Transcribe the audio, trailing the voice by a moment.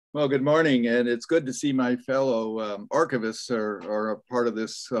Well, good morning, and it's good to see my fellow archivists are a part of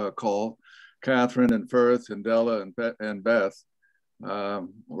this call. Catherine and Firth and Della and Beth.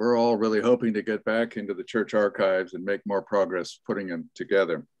 We're all really hoping to get back into the church archives and make more progress putting them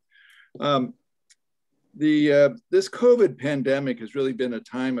together. Um, this COVID pandemic has really been a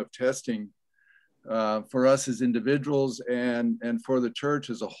time of testing for us as individuals and for the church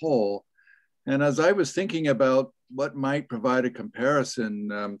as a whole. And as I was thinking about what might provide a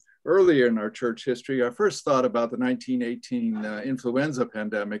comparison earlier in our church history, I first thought about the 1918 influenza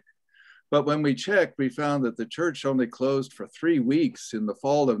pandemic. But when we checked, we found that the church only closed for 3 weeks in the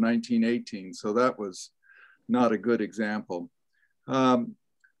fall of 1918. So that was not a good example. But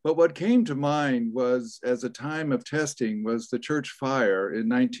what came to mind was, as a time of testing, was the church fire in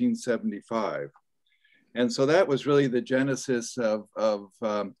 1975. And so that was really the genesis of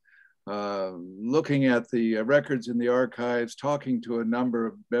looking at the records in the archives, talking to a number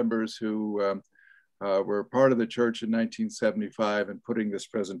of members who were part of the church in 1975 and putting this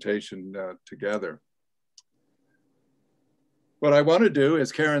presentation together. What I want to do,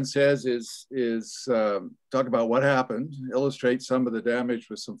 as Karen says, is talk about what happened, illustrate some of the damage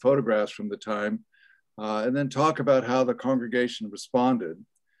with some photographs from the time, and then talk about how the congregation responded,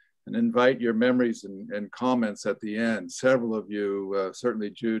 and invite your memories and comments at the end. Several of you, certainly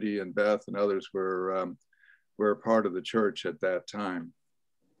Judy and Beth and others, were part of the church at that time.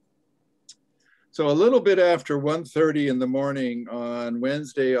 So a little bit after 1:30 in the morning on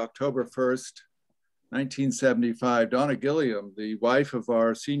Wednesday, October 1st, 1975, Donna Gilliam, the wife of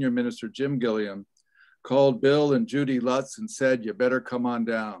our senior minister, Jim Gilliam, called Bill and Judy Lutz and said, "You better come on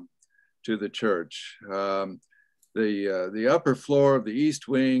down to the church." The upper floor of the East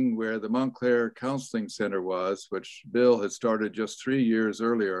Wing, where the Montclair Counseling Center was, which Bill had started just 3 years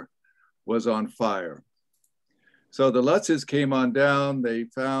earlier, was on fire. So the Lutzes came on down. They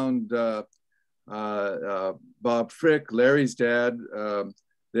found Bob Frick, Larry's dad,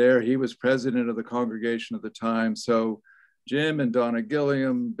 there. He was president of the congregation at the time. So Jim and Donna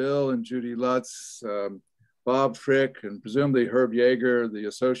Gilliam, Bill and Judy Lutz, Bob Frick, and presumably Herb Yeager, the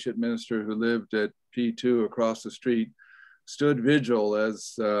associate minister who lived at P2 across the street, stood vigil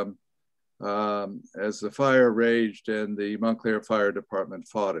as the fire raged and the Montclair Fire Department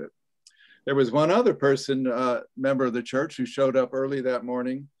fought it. There was one other person, member of the church, who showed up early that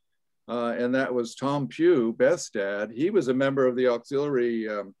morning, and that was Tom Pugh, Beth's dad. He was a member of the auxiliary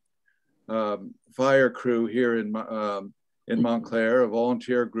fire crew here in Montclair, a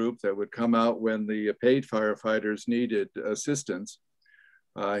volunteer group that would come out when the paid firefighters needed assistance.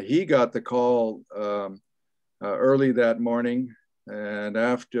 He got the call early that morning, and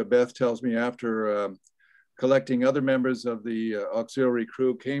after, Beth tells me, after collecting other members of the auxiliary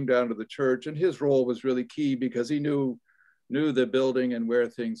crew, came down to the church, and his role was really key because he knew the building and where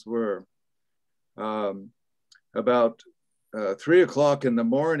things were. About 3 o'clock in the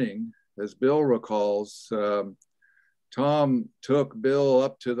morning, as Bill recalls, Tom took Bill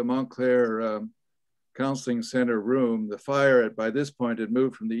up to the Montclair Counseling Center room. The fire by this point had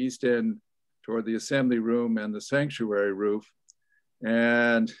moved from the east end toward the assembly room and the sanctuary roof.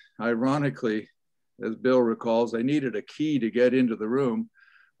 And ironically, as Bill recalls, they needed a key to get into the room.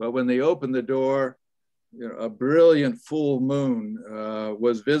 But when they opened the door, a brilliant full moon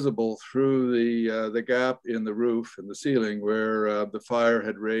was visible through the gap in the roof and the ceiling where the fire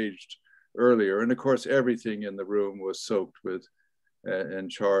had raged earlier. And of course, everything in the room was soaked with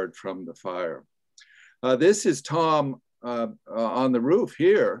and charred from the fire. This is Tom on the roof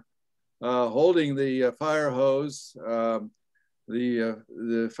here, holding the fire hose.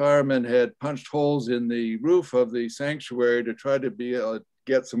 The firemen had punched holes in the roof of the sanctuary to try to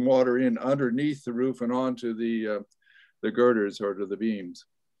get some water in underneath the roof and onto the girders or to the beams.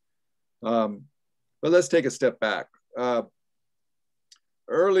 But let's take a step back.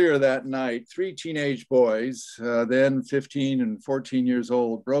 Earlier that night, 3 teenage boys, then 15 and 14 years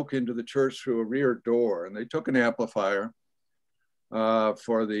old, broke into the church through a rear door, and they took an amplifier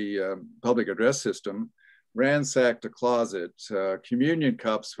for the public address system, ransacked a closet. Communion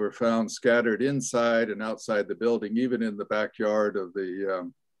cups were found scattered inside and outside the building, even in the backyard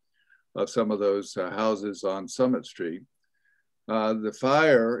of some of those houses on Summit Street. The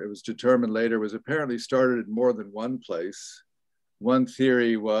fire, it was determined later, was apparently started in more than one place. One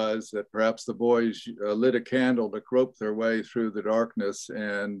theory was that perhaps the boys lit a candle to grope their way through the darkness,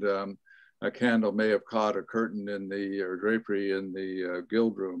 and a candle may have caught a curtain or drapery in the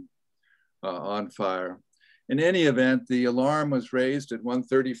guild room on fire. In any event, the alarm was raised at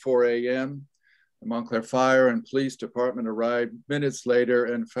 1:34 a.m. The Montclair Fire and Police Department arrived minutes later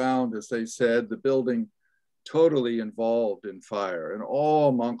and found, as they said, the building totally involved in fire, and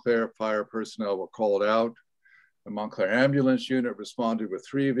all Montclair fire personnel were called out. The Montclair ambulance unit responded with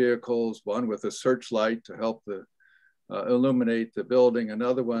 3 vehicles, one with a searchlight to help illuminate the building,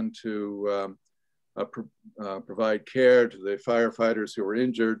 another one to provide care to the firefighters who were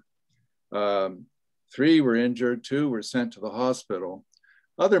injured. 3 were injured, 2 were sent to the hospital.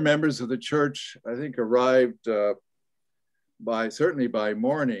 Other members of the church, I think, arrived certainly by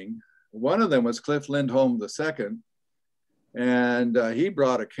morning. One of them was Cliff Lindholm II, and he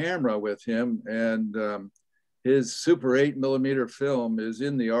brought a camera with him, and his Super 8mm film is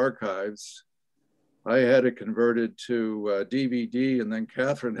in the archives. I had it converted to DVD, and then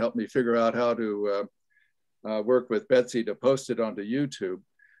Catherine helped me figure out how to work with Betsy to post it onto YouTube.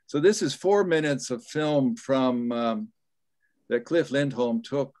 So this is 4 minutes of film from that Cliff Lindholm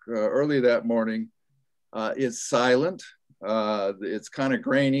took early that morning. It's silent, it's kind of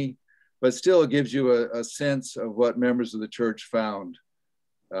grainy, but still gives you a sense of what members of the church found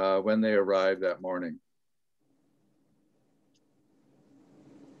when they arrived that morning.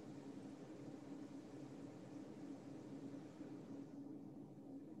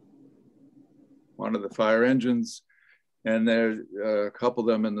 One of the fire engines, and there's a couple of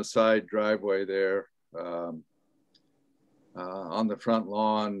them in the side driveway there, on the front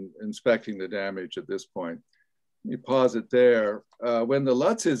lawn, inspecting the damage at this point. Let me pause it there. When the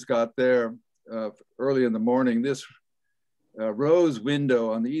Lutzes got there early in the morning, this rose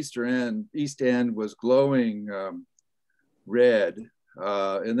window on the east end was glowing red,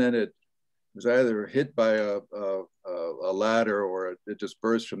 and then it was either hit by a ladder or it just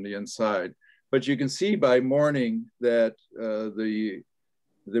burst from the inside. But you can see by morning that the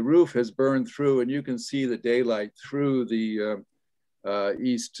roof has burned through, and you can see the daylight through the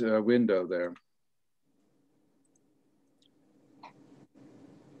east window there.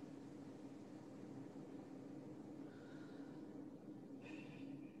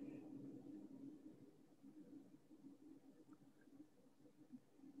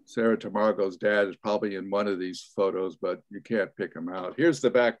 Sarah Tamargo's dad is probably in one of these photos, but you can't pick him out. Here's the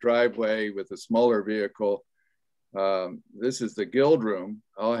back driveway with a smaller vehicle. This is the guild room.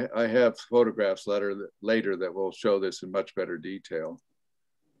 I have photographs later that will show this in much better detail.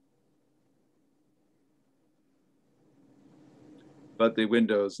 But the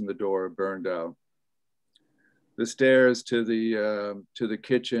windows and the door burned out. The stairs to the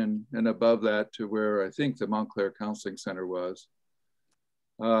kitchen, and above that to where I think the Montclair Counseling Center was.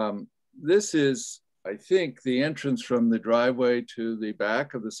 This is, I think, the entrance from the driveway to the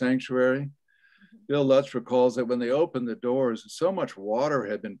back of the sanctuary. Bill Lutz recalls that when they opened the doors, so much water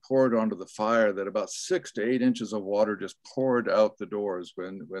had been poured onto the fire that about 6 to 8 inches of water just poured out the doors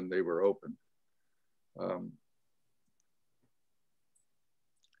when they were opened.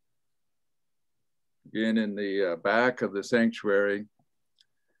 Again, in the back of the sanctuary,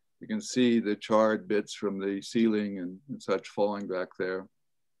 you can see the charred bits from the ceiling and such falling back there.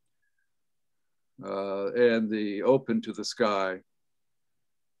 And the open to the sky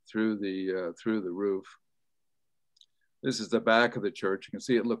through the roof. This is the back of the church. You can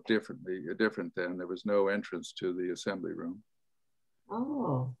see it looked different then. There was no entrance to the assembly room.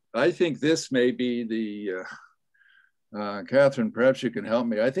 Oh. I think this may be the, Catherine, perhaps you can help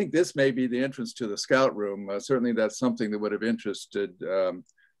me. I think this may be the entrance to the scout room. Certainly that's something that would have interested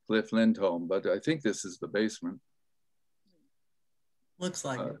Cliff Lindholm, but I think this is the basement. Looks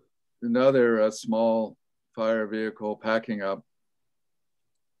like it. Another small fire vehicle packing up.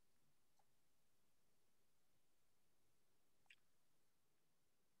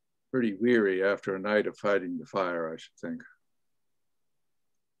 Pretty weary after a night of fighting the fire, I should think.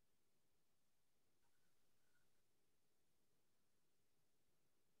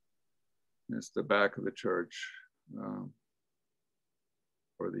 It's the back of the church, or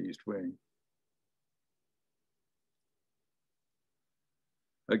the east wing.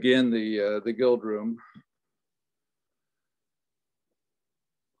 Again, the guild room,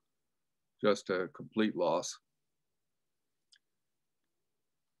 just a complete loss.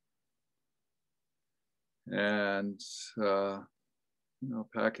 And,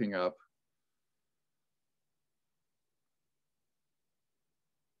 packing up.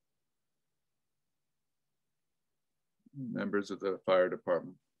 Members of the fire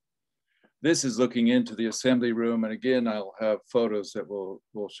department. This is looking into the assembly room, and again, I'll have photos that will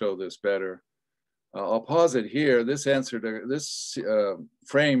show this better. I'll pause it here. This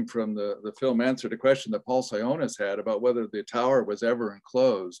frame from the film answered a question that Paul Sionis had about whether the tower was ever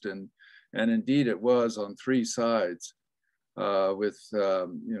enclosed, and indeed it was on 3 sides, with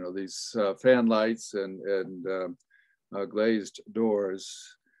these fan lights and glazed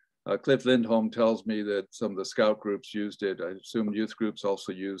doors. Cliff Lindholm tells me that some of the scout groups used it. I assume youth groups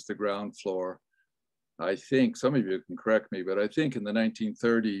also used the ground floor. I think, some of you can correct me, but I think in the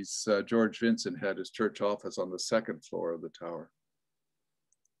 1930s, George Vincent had his church office on the second floor of the tower.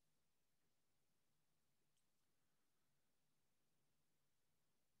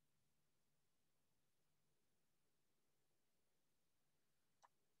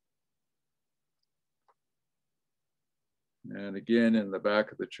 And again, in the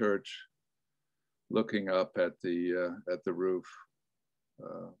back of the church, looking up at the roof.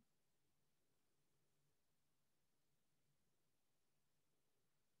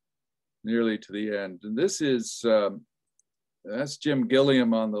 Nearly to the end. And this is, that's Jim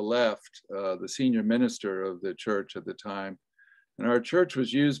Gilliam on the left, the senior minister of the church at the time. And our church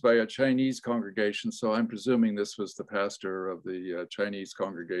was used by a Chinese congregation, so I'm presuming this was the pastor of the Chinese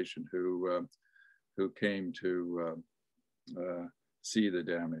congregation who came to see the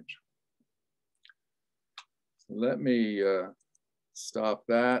damage. So let me stop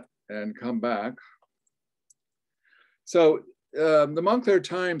that and come back. So the Montclair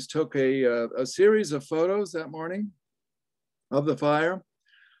Times took a series of photos that morning of the fire.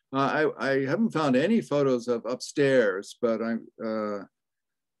 I haven't found any photos of upstairs, but I'm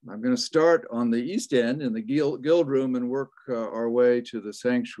going to start on the east end in the guild room and work our way to the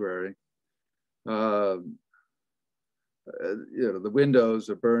sanctuary. You know, the windows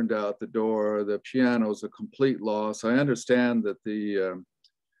are burned out, the door, the piano's a complete loss. I understand that the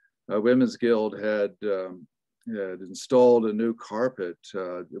Women's Guild had installed a new carpet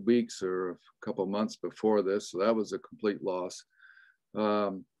weeks or a couple months before this, so that was a complete loss.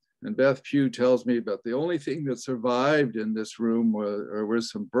 And Beth Pugh tells me about the only thing that survived in this room were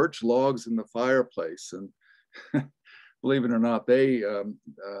some birch logs in the fireplace, and believe it or not, they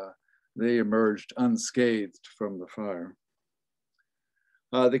emerged unscathed from the fire.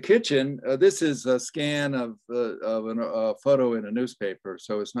 The kitchen, this is a scan of a photo in a newspaper,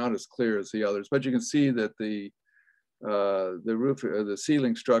 so it's not as clear as the others, but you can see that the roof, the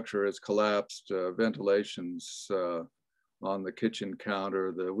ceiling structure has collapsed, ventilations on the kitchen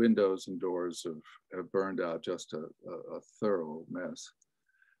counter, the windows and doors have burned out, just a thorough mess.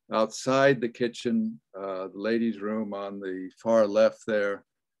 Outside the kitchen, the ladies' room on the far left there,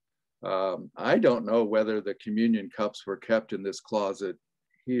 I don't know whether the communion cups were kept in this closet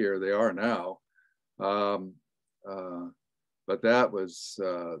here. They are now. But that was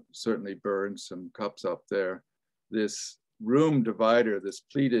certainly burned, some cups up there. This room divider, this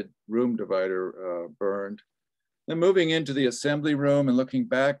pleated room divider burned. Then moving into the assembly room and looking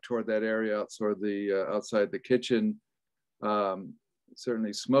back toward that area outside the kitchen,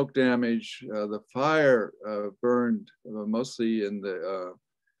 certainly smoke damage. The fire burned mostly in the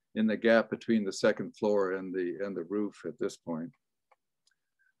gap between the second floor and the roof at this point.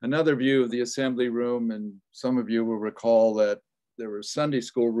 Another view of the assembly room, and some of you will recall that there were Sunday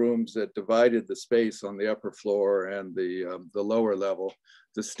school rooms that divided the space on the upper floor and the lower level.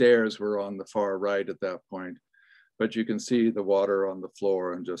 The stairs were on the far right at that point, but you can see the water on the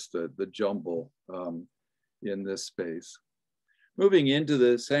floor and just the jumble in this space. Moving into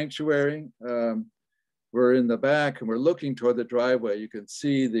the sanctuary, we're in the back and we're looking toward the driveway. You can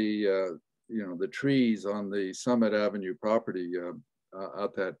see the trees on the Summit Avenue property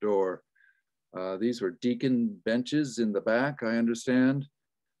out that door. These were deacon benches in the back, I understand,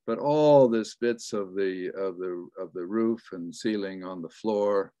 but all this bits of the roof and ceiling on the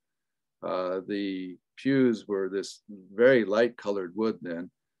floor. The pews were this very light colored wood then,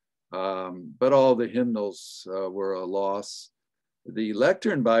 but all the hymnals were a loss. The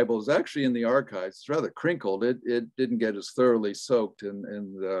lectern Bible is actually in the archives. It's rather crinkled. It didn't get as thoroughly soaked,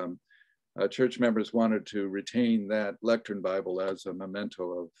 and church members wanted to retain that lectern Bible as a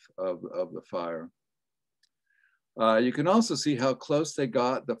memento of the fire. You can also see how close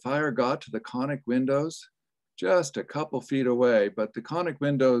the fire got to the conic windows, just a couple feet away, but the conic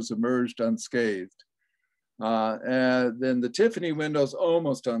windows emerged unscathed. And then the Tiffany windows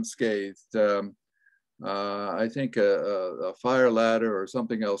almost unscathed. I think a fire ladder or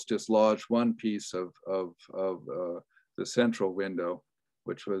something else dislodged one piece of the central window,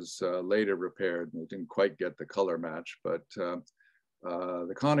 which was later repaired. It didn't quite get the color match, but the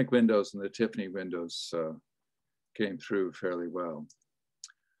conic windows and the Tiffany windows came through fairly well.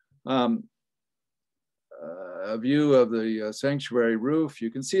 A view of the sanctuary roof,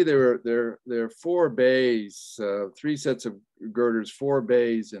 you can see there are 4 bays, 3 sets of girders, 4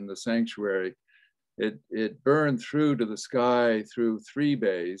 bays in the sanctuary. It burned through to the sky through 3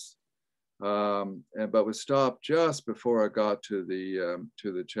 bays, but was stopped just before it got to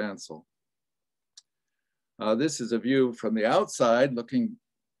the chancel. This is a view from the outside, looking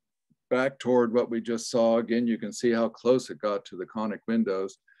back toward what we just saw. Again, you can see how close it got to the conic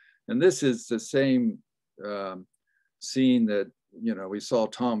windows. And this is the same scene that, you know, we saw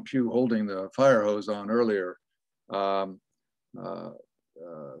Tom Pugh holding the fire hose on earlier. The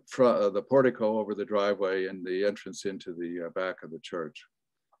portico over the driveway and the entrance into the back of the church.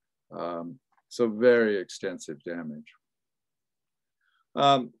 So very extensive damage.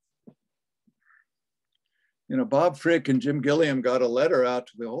 You know, Bob Frick and Jim Gilliam got a letter out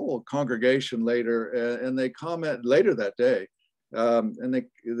to the whole congregation later, and they comment later that day, and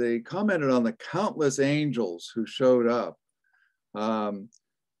they commented on the countless angels who showed up.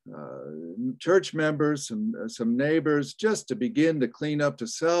 Church members and some neighbors, just to begin to clean up, to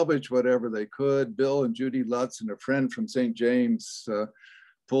salvage whatever they could. Bill and Judy Lutz and a friend from St. James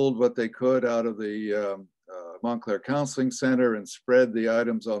pulled what they could out of the Montclair Counseling Center and spread the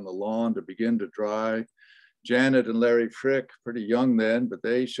items on the lawn to begin to dry. Janet and Larry Frick, pretty young then, but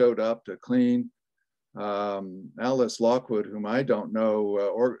they showed up to clean. Alice Lockwood, whom I don't know,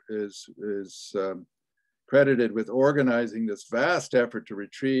 is credited with organizing this vast effort to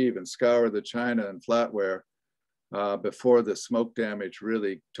retrieve and scour the china and flatware before the smoke damage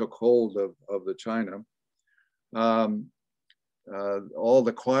really took hold of the china. All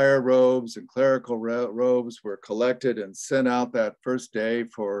the choir robes and clerical robes were collected and sent out that first day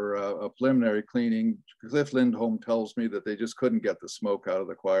for a preliminary cleaning. Cliff Lindholm tells me that they just couldn't get the smoke out of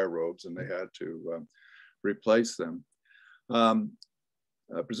the choir robes and they had to replace them.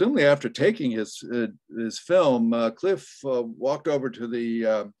 Presumably after taking his film, Cliff walked over to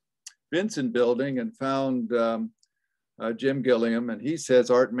the Vincent building and found Jim Gilliam, and he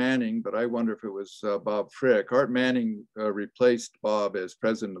says Art Manning, but I wonder if it was Bob Frick. Art Manning replaced Bob as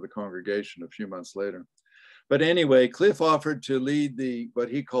president of the congregation a few months later. But anyway, Cliff offered to lead what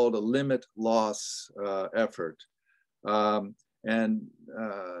he called a limit loss effort. And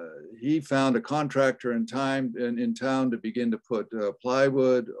he found a contractor in town to begin to put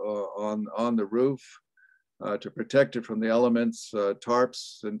plywood on the roof to protect it from the elements,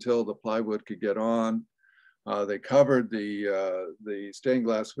 tarps until the plywood could get on. They covered the stained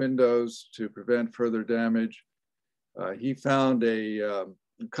glass windows to prevent further damage. He found a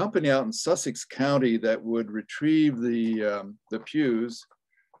company out in Sussex County that would retrieve the pews,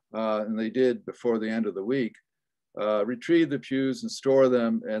 and they did before the end of the week. Retrieve the pews and store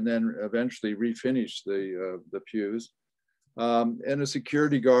them, and then eventually refinish the pews. And a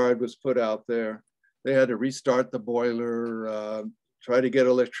security guard was put out there. They had to restart the boiler, try to get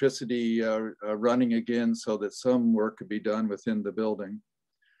electricity running again so that some work could be done within the building.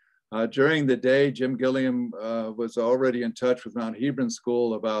 During the day, Jim Gilliam was already in touch with Mount Hebron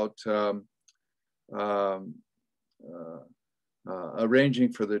School about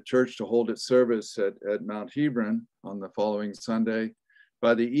arranging for the church to hold its service at Mount Hebron on the following Sunday.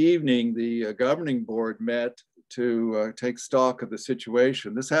 By the evening, the governing board met to take stock of the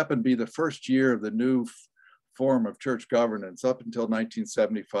situation. This happened to be the first year of the new form of church governance. Up until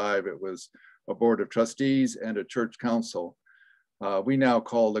 1975, it was a board of trustees and a church council. We now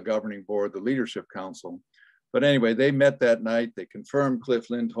call the governing board the leadership council. But anyway, they met that night. They confirmed Cliff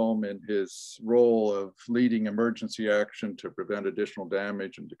Lindholm in his role of leading emergency action to prevent additional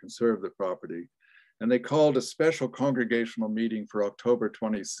damage and to conserve the property. And they called a special congregational meeting for October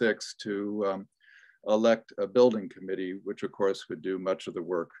 26 to elect a building committee, which of course would do much of the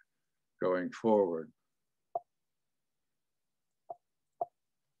work going forward.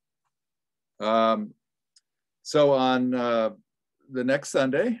 So on the next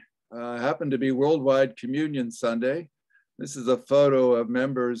Sunday, happened to be Worldwide Communion Sunday. This is a photo of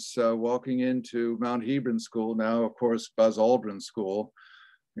members walking into Mount Hebron School, now of course Buzz Aldrin School,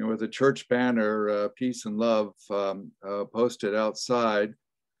 you know, with a church banner, peace and love, posted outside.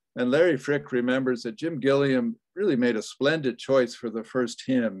 And Larry Frick remembers that Jim Gilliam really made a splendid choice for the first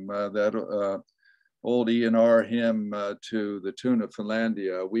hymn, that old E&R hymn to the tune of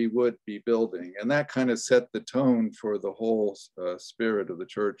Finlandia, We Would Be Building. And that kind of set the tone for the whole spirit of the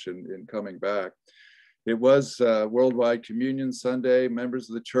church in coming back. It was Worldwide Communion Sunday. Members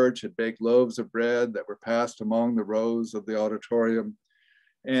of the church had baked loaves of bread that were passed among the rows of the auditorium.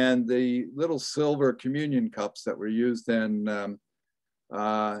 And the little silver communion cups that were used then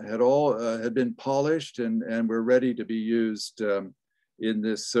had been polished and were ready to be used in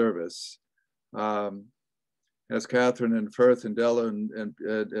this service. As Catherine and Firth and Della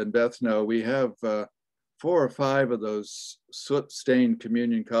and Beth know, we have 4 or 5 of those soot-stained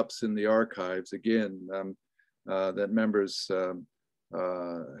communion cups in the archives, again, that members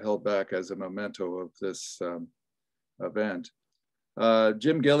held back as a memento of this event.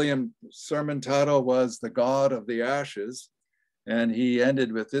 Jim Gilliam's sermon title was The God of the Ashes. And he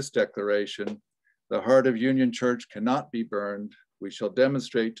ended with this declaration: "The heart of Union Church cannot be burned. We shall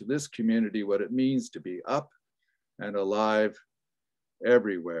demonstrate to this community what it means to be up and alive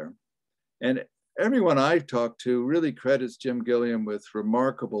everywhere." And everyone I've talked to really credits Jim Gilliam with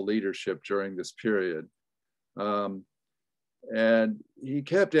remarkable leadership during this period. And he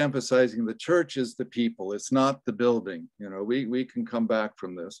kept emphasizing the church is the people, it's not the building. You know, we can come back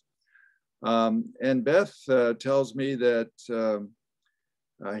from this. And Beth tells me that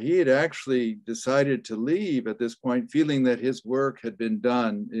he had actually decided to leave at this point, feeling that his work had been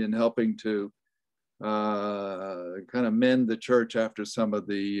done in helping to kind of mend the church after some of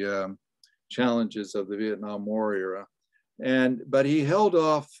the challenges of the Vietnam War era. But he held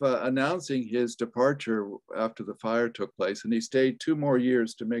off announcing his departure after the fire took place, and he stayed 2 more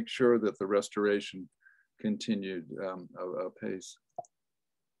years to make sure that the restoration continued apace.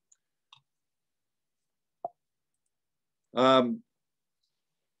 For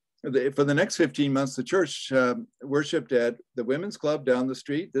the next 15 months, the church worshiped at the Women's Club down the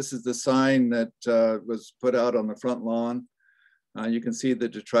street. This is the sign that was put out on the front lawn. You can see the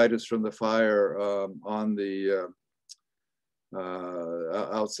detritus from the fire on the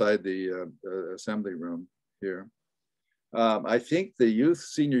outside the assembly room here. I think the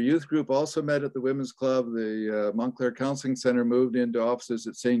senior youth group also met at the Women's Club. The Montclair Counseling Center moved into offices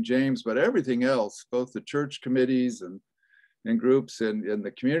at St. James, but everything else, both the church committees and groups and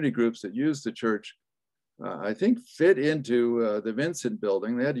the community groups that used the church, I think fit into the Vincent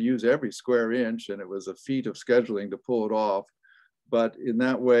building. They had to use every square inch, and it was a feat of scheduling to pull it off. But in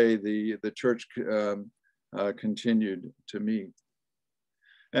that way, the church continued to meet.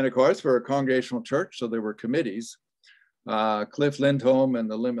 And of course, for a congregational church, so there were committees. Cliff Lindholm and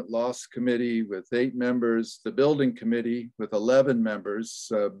the Limit Loss Committee with 8 members, the Building Committee with 11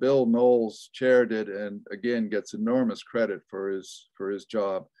 members. Bill Knowles chaired it, and again gets enormous credit for his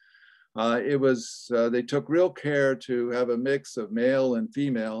job. They took real care to have a mix of male and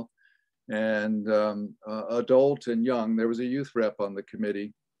female, and adult and young. There was a youth rep on the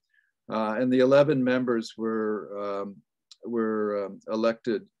committee, and the 11 members were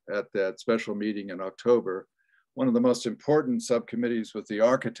elected at that special meeting in October. One of the most important subcommittees was the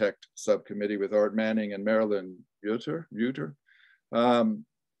architect subcommittee with Art Manning and Marilyn Buter.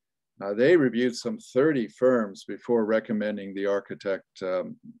 They reviewed some 30 firms before recommending the architect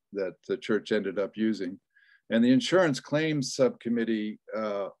that the church ended up using. And the insurance claims subcommittee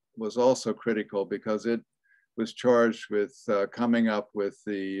was also critical because it was charged with coming up with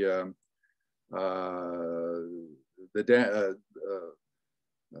the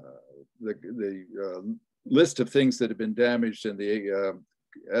list of things that have been damaged and the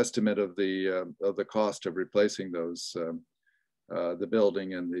estimate of the cost of replacing those, the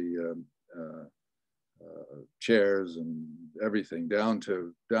building and the chairs and everything down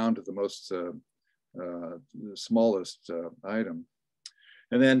to the most the smallest item.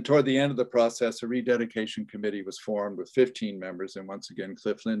 And then toward the end of the process, a rededication committee was formed with 15 members, and once again,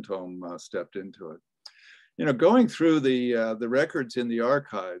 Cliff Lindholm stepped into it. You know, going through the records in the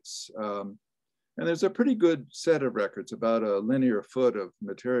archives, and there's a pretty good set of records, about a linear foot of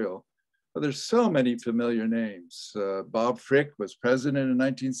material. But there's so many familiar names. Bob Frick was president in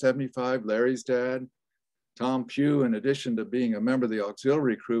 1975, Larry's dad. Tom Pugh, in addition to being a member of the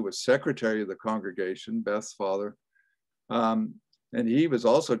auxiliary crew, was secretary of the congregation, Beth's father. And he was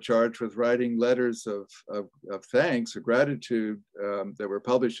also charged with writing letters of thanks or gratitude that were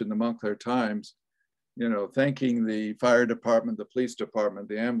published in the Montclair Times, you know, thanking the fire department, the police department,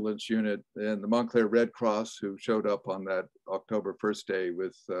 the ambulance unit, and the Montclair Red Cross, who showed up on that October 1st day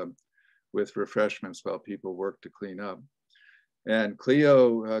with refreshments while people worked to clean up. And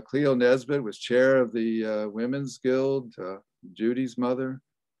Cleo Nesbitt was chair of the Women's Guild, Judy's mother.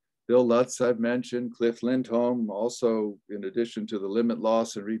 Bill Lutz, I've mentioned. Cliff Lindholm, also, in addition to the Limit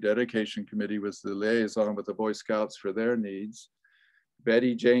Loss and Rededication Committee, was the liaison with the Boy Scouts for their needs.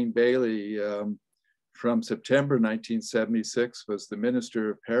 Betty Jane Bailey, from September 1976, was the Minister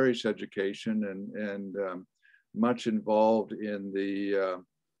of Parish Education and much involved in the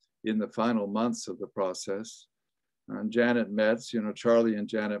final months of the process. And Janet Metz, you know, Charlie and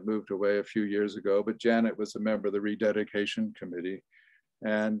Janet moved away a few years ago, but Janet was a member of the Rededication Committee.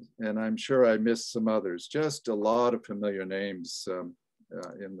 And I'm sure I missed some others, just a lot of familiar names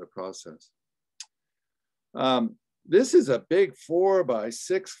in the process. This is a big 4 by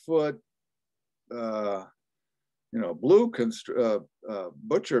 6 foot, you know, blue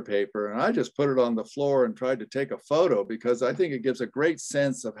butcher paper, and I just put it on the floor and tried to take a photo because I think it gives a great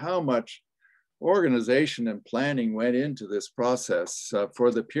sense of how much organization and planning went into this process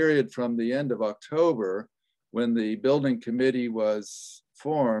for the period from the end of October when the building committee was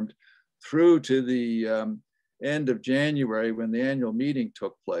formed through to the end of January when the annual meeting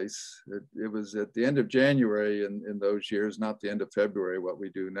took place. It was at the end of January in those years, not the end of February, what we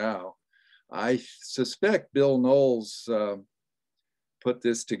do now. I suspect Bill Knowles put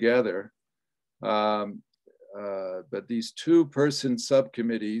this together. But these two-person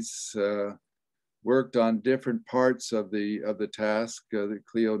subcommittees worked on different parts of the task.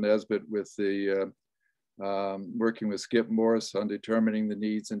 Cleo Nesbitt with the working with Skip Morris on determining the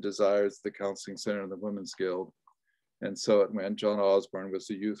needs and desires of the Counseling Center and the Women's Guild. And so it went. John Osborne was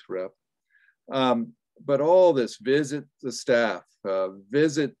the youth rep. But all this, visit the staff,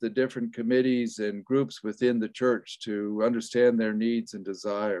 visit the different committees and groups within the church to understand their needs and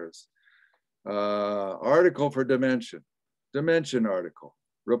desires. Article for dimension article,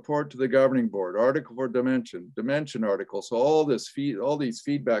 report to the governing board, article for dimension article. So all these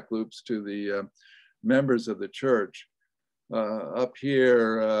feedback loops to the members of the church. Up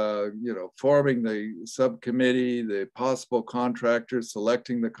here, forming the subcommittee, the possible contractors,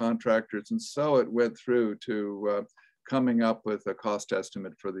 selecting the contractors, and so it went through to coming up with a cost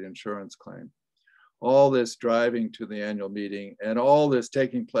estimate for the insurance claim. All this driving to the annual meeting, and all this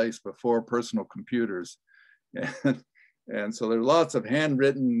taking place before personal computers. And so there's lots of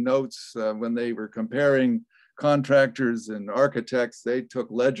handwritten notes when they were comparing contractors and architects. They took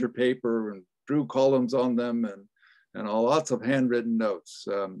ledger paper and drew columns on them and lots of handwritten notes.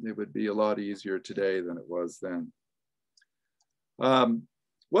 It would be a lot easier today than it was then.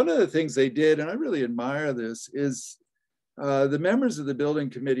 One of the things they did, and I really admire this, is the members of the building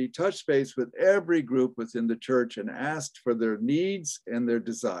committee touched base with every group within the church and asked for their needs and their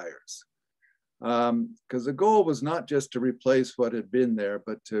desires. Because the goal was not just to replace what had been there,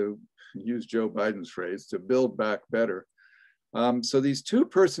 but to use Joe Biden's phrase, to build back better. So these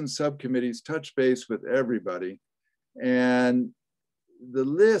two-person subcommittees touched base with everybody. And the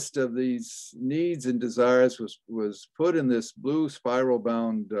list of these needs and desires was put in this blue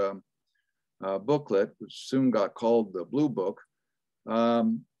spiral-bound booklet, which soon got called the Blue Book.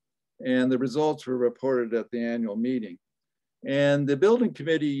 And the results were reported at the annual meeting. And the building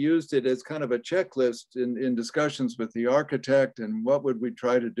committee used it as kind of a checklist in discussions with the architect and what would we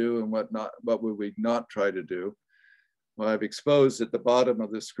try to do and what would we not try to do. Well, I've exposed at the bottom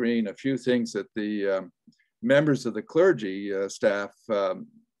of the screen a few things that the members of the clergy staff,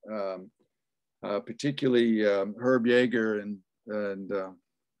 particularly Herb Yeager and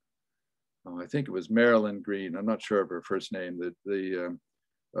I think it was Marilyn Green, I'm not sure of her first name,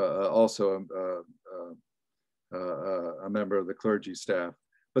 also a member of the clergy staff.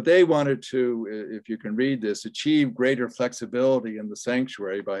 But they wanted to, if you can read this, achieve greater flexibility in the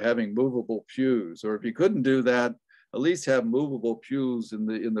sanctuary by having movable pews, or if you couldn't do that, at least have movable pews in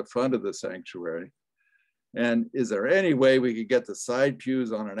the front of the sanctuary. And is there any way we could get the side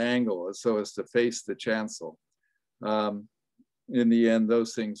pews on an angle so as to face the chancel? In the end,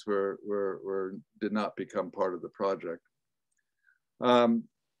 those things did not become part of the project.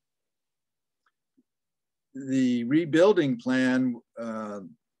 The rebuilding plan,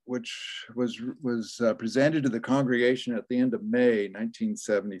 which was presented to the congregation at the end of May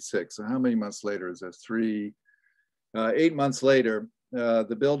 1976. So how many months later is this? 8 months later,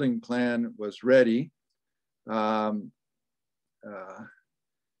 the building plan was ready. So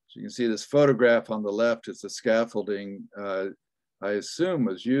you can see this photograph on the left is the scaffolding, I assume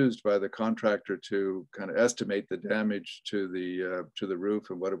was used by the contractor to kind of estimate the damage to the roof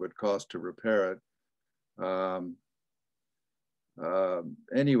and what it would cost to repair it.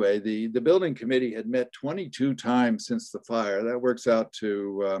 Anyway, the building committee had met 22 times since the fire. That works out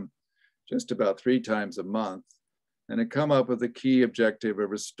to just about 3 times a month, and had come up with the key objective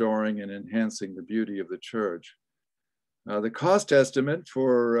of restoring and enhancing the beauty of the church. The cost estimate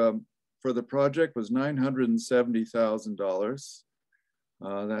for the project was $970,000.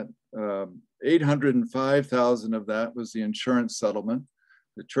 That $805,000 of that was the insurance settlement.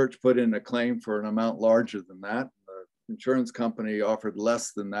 The church put in a claim for an amount larger than that. The insurance company offered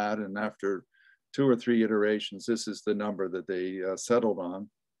less than that, and after 2 or 3 iterations, this is the number that they settled on.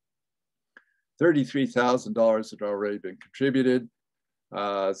 $33,000 had already been contributed,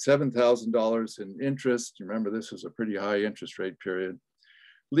 $7,000 in interest. Remember, this was a pretty high interest rate period,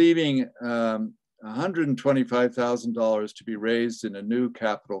 leaving $125,000 to be raised in a new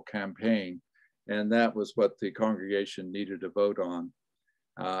capital campaign. And that was what the congregation needed to vote on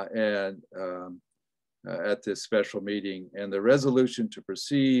at this special meeting. And the resolution to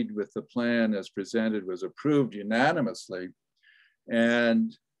proceed with the plan as presented was approved unanimously.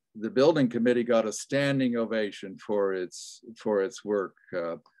 And the building committee got a standing ovation for its work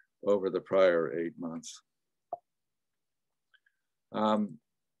over the prior 8 months. Um,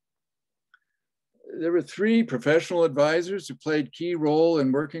 there were 3 professional advisors who played key role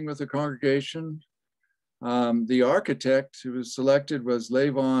in working with the congregation. The architect who was selected was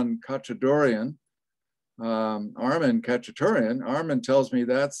Levon Kachadorian, Armin Kachaturian. Armin tells me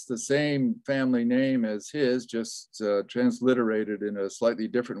that's the same family name as his, just transliterated in a slightly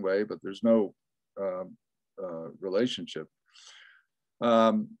different way, but there's no relationship.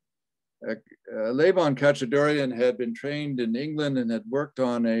 Levon Kachadorian had been trained in England and had worked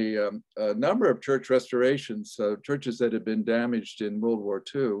on a number of church restorations, churches that had been damaged in World War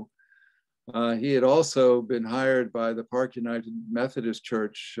II. He had also been hired by the Park United Methodist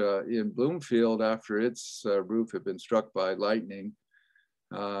Church in Bloomfield after its roof had been struck by lightning.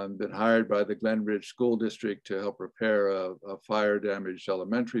 Been hired by the Glen Ridge School District to help repair a fire-damaged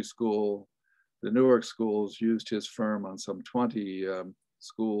elementary school. The Newark schools used his firm on some 20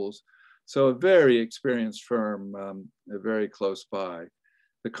 schools. So a very experienced firm, very close by.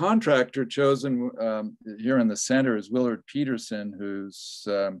 The contractor chosen here in the center is Willard Peterson, whose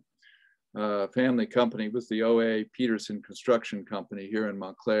family company was the O.A. Peterson Construction Company here in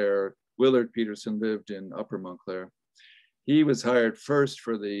Montclair. Willard Peterson lived in Upper Montclair. He was hired first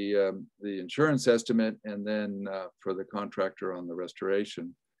for the insurance estimate and then for the contractor on the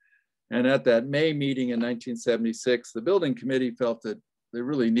restoration. And at that May meeting in 1976, the building committee felt that they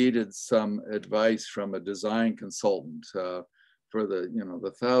really needed some advice from a design consultant for the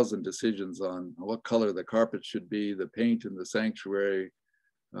 1,000 decisions on what color the carpet should be, the paint in the sanctuary,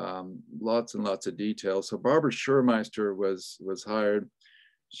 lots and lots of details. So Barbara Schurmeister was hired.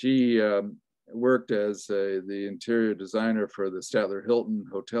 She worked as the interior designer for the Statler Hilton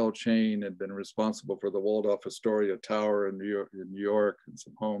hotel chain, had been responsible for the Waldorf Astoria Tower in New York and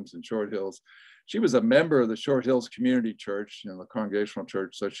some homes in Short Hills. She was a member of the Short Hills Community Church, the Congregational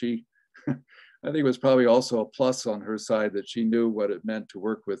Church. So she, I think it was probably also a plus on her side that she knew what it meant to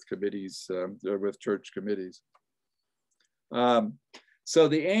work with committees, with church committees. So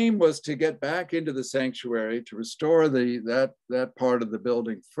the aim was to get back into the sanctuary, to restore that part of the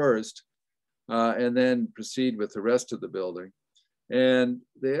building first, and then proceed with the rest of the building. And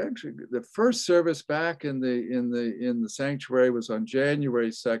the first service back in the sanctuary was on January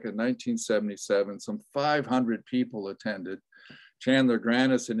 2nd, 1977. Some 500 people attended. Chandler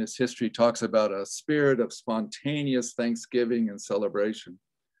Grannis in his history talks about a spirit of spontaneous thanksgiving and celebration.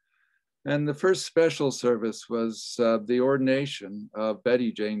 And the first special service was the ordination of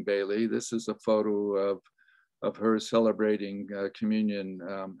Betty Jane Bailey. This is a photo of her celebrating communion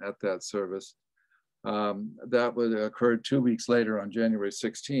at that service. That would occur 2 weeks later on January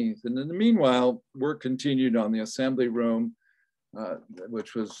 16th. And in the meanwhile, work continued on the assembly room,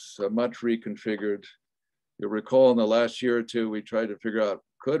 which was much reconfigured. You'll recall in the last year or two, we tried to figure out,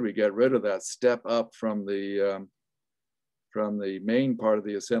 could we get rid of that step up from the main part of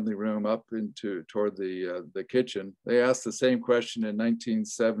the assembly room up toward the kitchen. They asked the same question in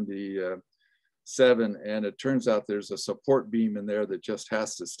 1977, and it turns out there's a support beam in there that just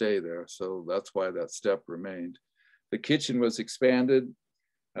has to stay there. So that's why that step remained. The kitchen was expanded.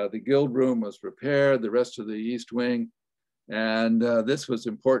 The guild room was repaired, the rest of the east wing. And this was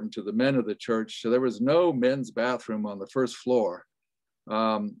important to the men of the church. So there was no men's bathroom on the first floor.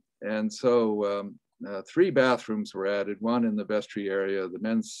 And so 3 bathrooms were added, one in the vestry area, the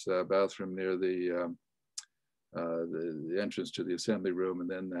men's bathroom near the entrance to the assembly room, and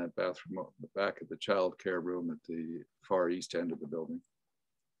then that bathroom back at the child care room at the far east end of the building.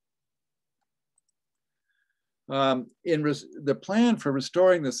 The plan for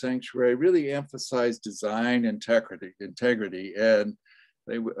restoring the sanctuary really emphasized design integrity, and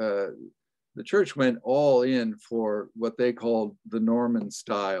the church went all in for what they called the Norman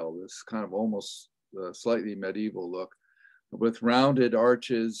style, this kind of almost slightly medieval look, with rounded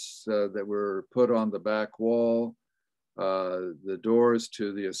arches that were put on the back wall. The doors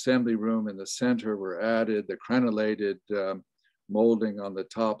to the assembly room in the center were added. The crenellated molding on the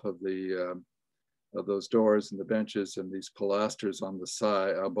top of those doors and the benches, and these pilasters on the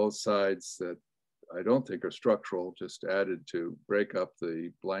side, on both sides, that I don't think are structural, just added to break up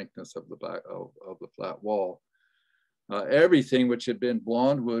the blankness of the flat wall. Everything which had been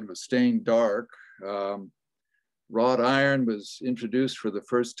blonde wood was stained dark. Wrought iron was introduced for the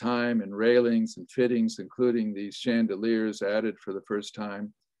first time in railings and fittings, including these chandeliers added for the first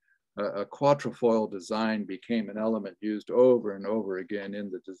time. A quatrefoil design became an element used over and over again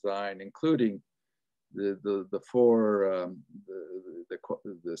in the design, including the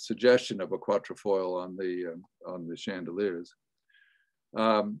suggestion of a quatrefoil on the chandeliers.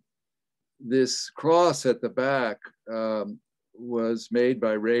 This cross at the back was made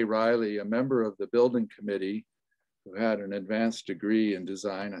by Ray Riley, a member of the building committee, who had an advanced degree in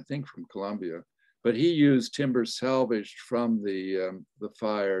design, I think from Columbia, but he used timber salvaged from the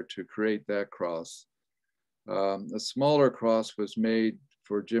fire to create that cross. A smaller cross was made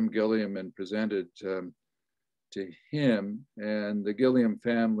for Jim Gilliam and presented to him, and the Gilliam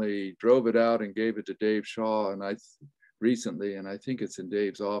family drove it out and gave it to Dave Shaw recently, and I think it's in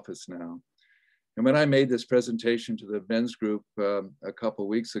Dave's office now. And when I made this presentation to the men's group a couple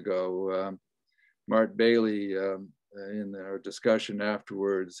weeks ago, Mart Bailey, in our discussion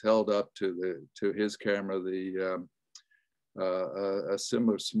afterwards, held up to his camera a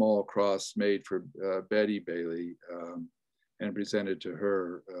similar small cross made for Betty Bailey and presented to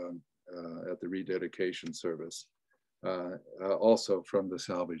her at the rededication service, also from the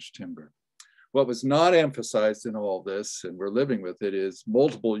salvaged timber. What was not emphasized in all this, and we're living with it, is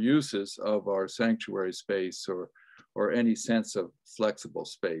multiple uses of our sanctuary space or any sense of flexible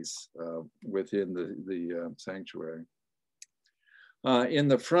space within the sanctuary. In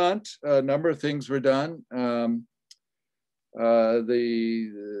the front, a number of things were done.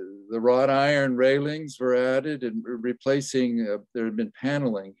 The wrought iron railings were added and replacing, there had been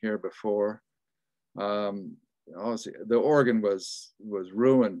paneling here before. Honestly, the organ was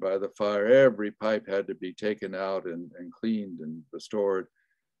ruined by the fire. Every pipe had to be taken out and cleaned and restored.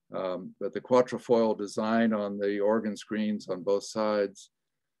 But the quatrefoil design on the organ screens on both sides.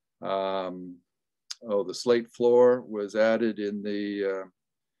 The slate floor was added in the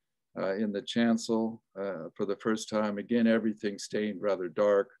chancel for the first time. Again, everything stained rather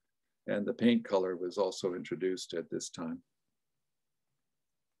dark, and the paint color was also introduced at this time.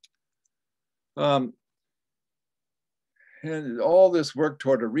 And all this work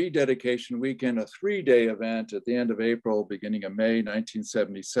toward a rededication weekend, a 3-day event at the end of April, beginning of May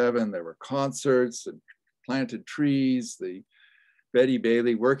 1977. There were concerts and planted trees. The Betty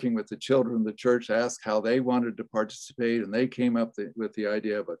Bailey, working with the children of the church, asked how they wanted to participate, and they came up with the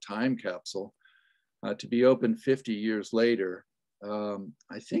idea of a time capsule to be opened 50 years later. I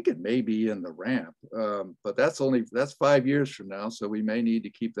think it may be in the ramp, but that's 5 years from now, so we may need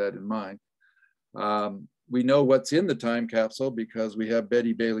to keep that in mind. We know what's in the time capsule because we have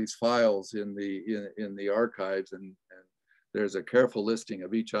Betty Bailey's files in the archives, and there's a careful listing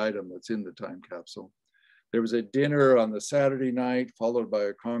of each item that's in the time capsule. There was a dinner on the Saturday night, followed by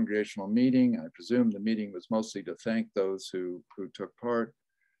a congregational meeting. I presume the meeting was mostly to thank those who took part.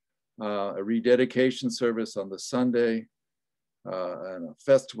 A rededication service on the Sunday, and a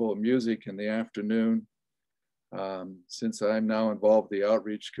festival of music in the afternoon. Since I'm now involved with the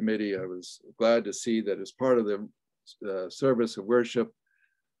outreach committee, I was glad to see that as part of the service of worship,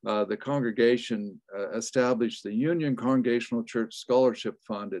 the congregation established the Union Congregational Church Scholarship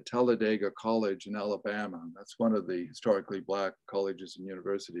Fund at Talladega College in Alabama. That's one of the historically Black colleges and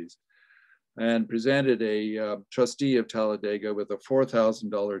universities, and presented a trustee of Talladega with a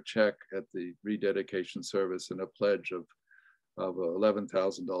 $4,000 check at the rededication service and a pledge of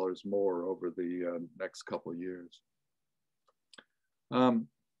 $11,000 more over the next couple of years.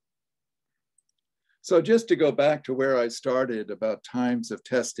 So just to go back to where I started about times of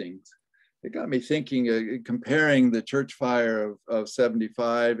testing, it got me thinking, comparing the church fire of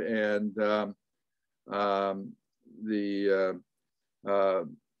 75 and the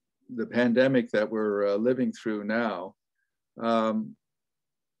pandemic that we're living through now.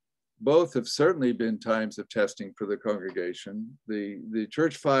 Both have certainly been times of testing for the congregation. The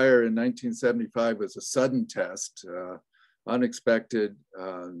church fire in 1975 was a sudden test, unexpected.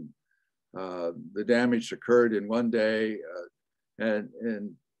 The damage occurred in one day, and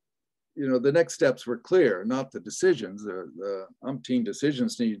you know, the next steps were clear, not the decisions. The umpteen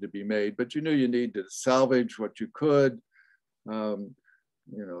decisions needed to be made, but you knew you needed to salvage what you could,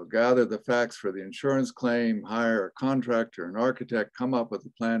 you know, gather the facts for the insurance claim, hire a contractor, an architect, come up with a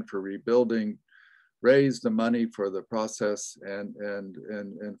plan for rebuilding, raise the money for the process, and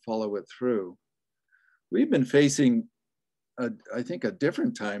follow it through. We've been facing, I think, a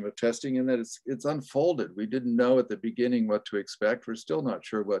different time of testing in that it's unfolded. We didn't know at the beginning what to expect. We're still not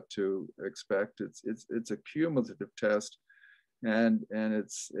sure what to expect. It's a cumulative test, and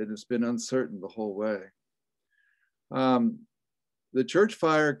it has been uncertain the whole way. The church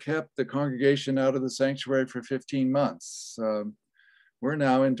fire kept the congregation out of the sanctuary for 15 months. We're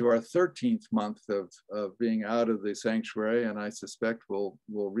now into our 13th month of being out of the sanctuary, and I suspect we'll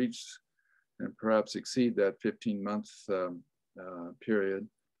reach and perhaps exceed that 15-month period.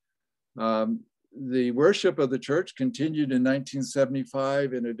 The worship of the church continued in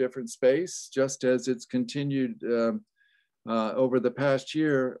 1975 in a different space, just as it's continued over the past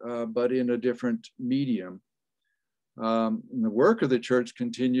year, but in a different medium. The work of the church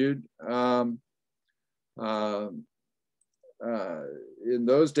continued. in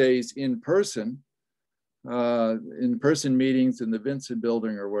those days in-person meetings in the Vincent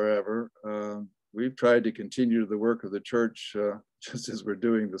building or wherever. We've tried to continue the work of the church, just as we're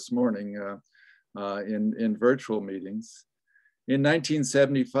doing this morning, in virtual meetings. In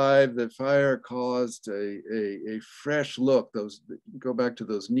 1975, the fire caused a fresh look. Go back to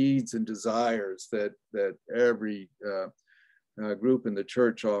those needs and desires that every group in the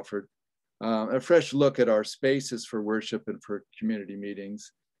church offered. A fresh look at our spaces for worship and for community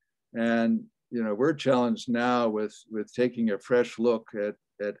meetings. And we're challenged now with taking a fresh look at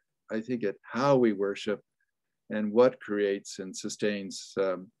I think at how we worship and what creates and sustains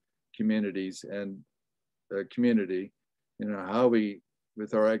communities and community. How we,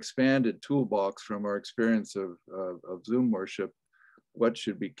 with our expanded toolbox from our experience of Zoom worship, what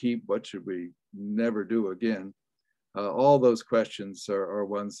should we keep, what should we never do again? All those questions are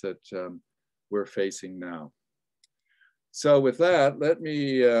ones that we're facing now. So with that, let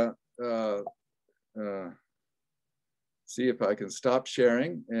me see if I can stop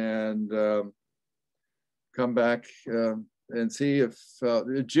sharing and come back and see if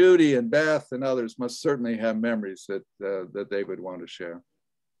Judy and Beth and others must certainly have memories that they would want to share.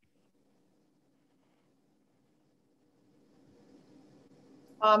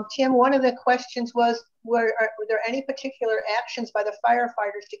 Tim, one of the questions was, were there any particular actions by the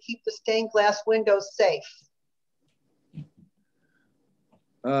firefighters to keep the stained glass windows safe?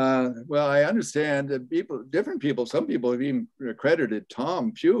 Well, I understand that different people, some people have even credited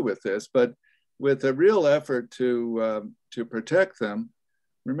Tom Pugh with this, but with a real effort to protect them.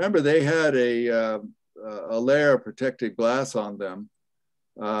 Remember, they had a layer of protective glass on them,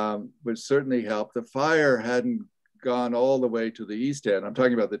 which certainly helped. The fire hadn't gone all the way to the east end. I'm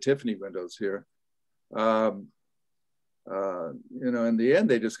talking about the Tiffany windows here. In the end,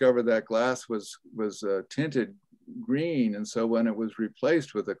 they discovered that glass was tinted green, and so when it was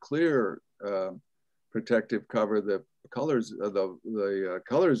replaced with a clear protective cover, the colors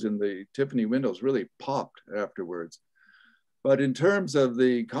colors in the Tiffany windows really popped afterwards. But in terms of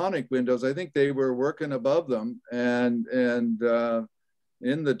the conic windows, I think they were working above them and in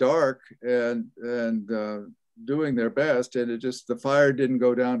the dark and doing their best, and the fire didn't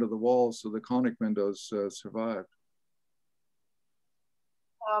go down to the walls, so the conic windows survived.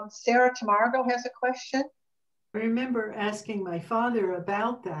 Sarah Tamargo has a question. I remember asking my father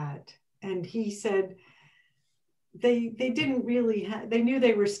about that, and he said they didn't really they knew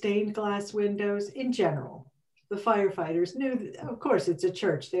they were stained glass windows in general. The firefighters knew that, of course, it's a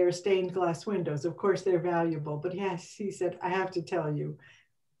church, they're stained glass windows, of course they're valuable, but yes, he said, I have to tell you,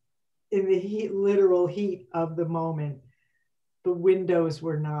 in the literal heat of the moment, the windows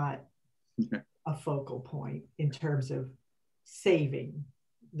were not a focal point in terms of saving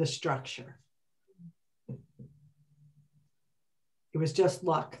the structure. It was just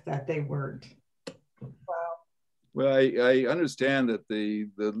luck that they weren't. Wow. Well, I understand that the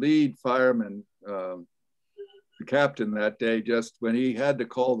lead fireman, the captain that day, just when he had to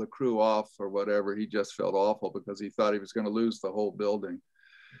call the crew off or whatever, he just felt awful because he thought he was going to lose the whole building.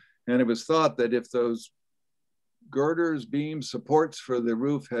 And it was thought that if those girders, beams, supports for the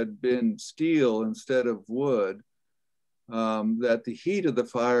roof had been steel instead of wood, that the heat of the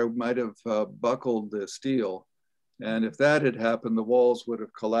fire might have buckled the steel. And if that had happened, the walls would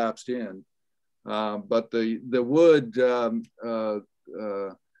have collapsed in. But the wood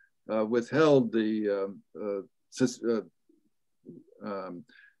withheld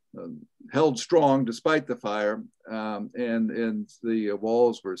held strong despite the fire, and the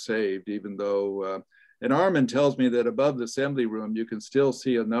walls were saved, even though, and Armin tells me that above the assembly room, you can still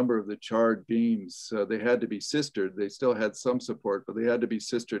see a number of the charred beams. They had to be sistered. They still had some support, but they had to be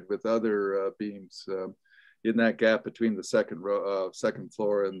sistered with other beams in that gap between the second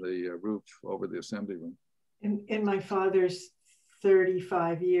floor and the roof over the assembly room. In my father's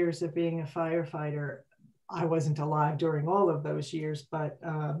 35 years of being a firefighter, I wasn't alive during all of those years, but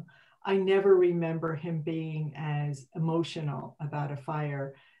I never remember him being as emotional about a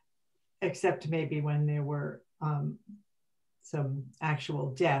fire, except maybe when there were some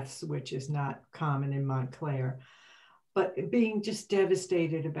actual deaths, which is not common in Montclair. But being just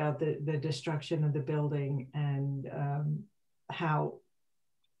devastated about the destruction of the building and how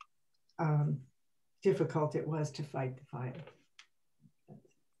difficult it was to fight the fire.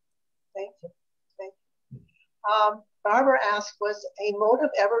 Thank you. Thank you. Barbara asked, was a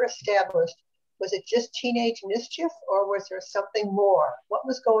motive ever established? Was it just teenage mischief, or was there something more? What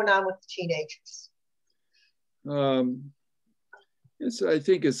was going on with the teenagers? I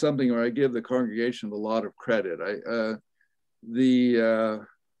think it's something where I give the congregation a lot of credit.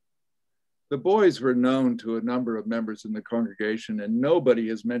 the boys were known to a number of members in the congregation, and nobody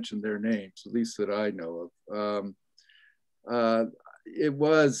has mentioned their names, at least that I know of. It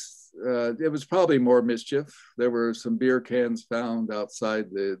was probably more mischief. There were some beer cans found outside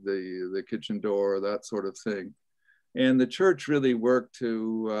the kitchen door, that sort of thing. And the church really worked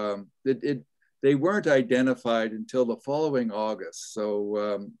to, they weren't identified until the following August.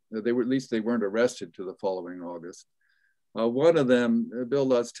 So they were, at least they weren't arrested to the following August. One of them, Bill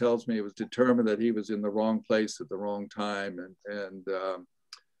Lutz tells me, was determined that he was in the wrong place at the wrong time. And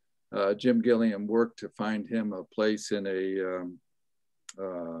Jim Gilliam worked to find him a place in a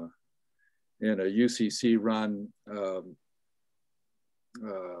UCC run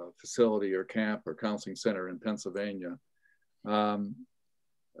facility or camp or counseling center in Pennsylvania.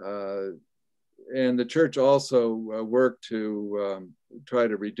 And the church also worked to try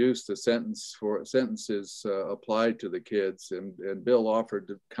to reduce the sentences applied to the kids, and Bill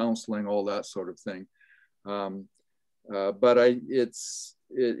offered counseling, all that sort of thing. But it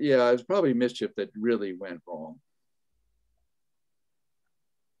was probably mischief that really went wrong.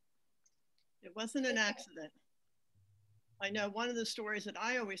 It wasn't an accident. I know one of the stories that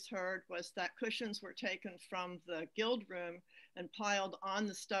I always heard was that cushions were taken from the guild room and piled on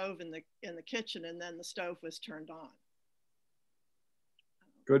the stove in the kitchen, and then the stove was turned on.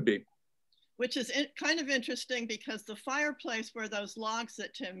 Could be. Which is kind of interesting, because the fireplace where those logs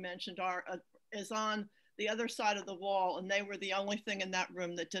that Tim mentioned are is on the other side of the wall, and they were the only thing in that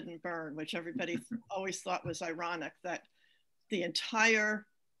room that didn't burn, which everybody always thought was ironic, that the entire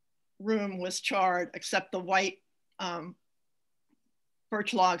room was charred except the white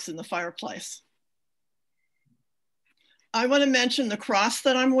birch logs in the fireplace. I want to mention the cross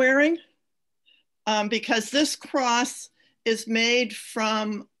that I'm wearing, because this cross is made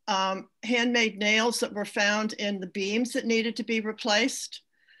from handmade nails that were found in the beams that needed to be replaced.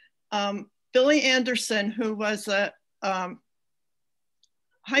 Billy Anderson, who was a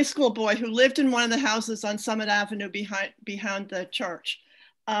high school boy who lived in one of the houses on Summit Avenue behind the church,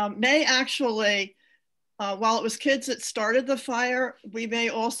 may actually, while it was kids that started the fire, we may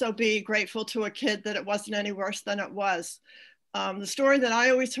also be grateful to a kid that it wasn't any worse than it was. The story that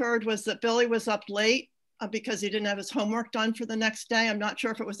I always heard was that Billy was up late because he didn't have his homework done for the next day. I'm not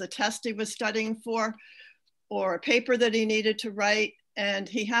sure if it was a test he was studying for or a paper that he needed to write. And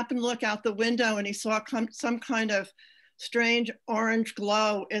he happened to look out the window and he saw some kind of strange orange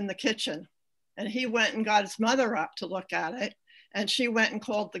glow in the kitchen. And he went and got his mother up to look at it. And she went and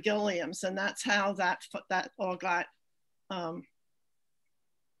called the Gilliams, and that's how that all got,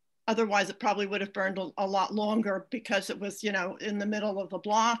 otherwise it probably would have burned a lot longer, because it was, you know, in the middle of the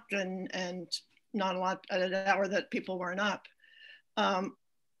block and not a lot at an hour that people weren't up.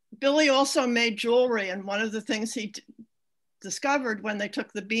 Billy also made jewelry, and one of the things he discovered when they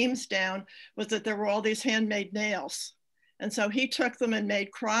took the beams down was that there were all these handmade nails. And so he took them and made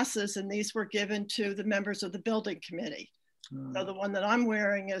crosses, and these were given to the members of the building committee. So the one that I'm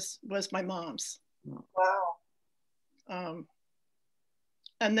wearing was my mom's. Wow.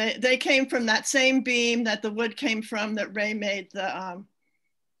 And they came from that same beam that the wood came from that Ray made the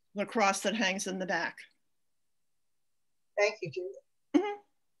cross that hangs in the back. Thank you, Judy.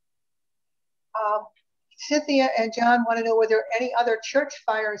 Cynthia and John want to know, were there any other church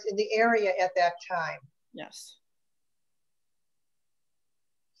fires in the area at that time? Yes.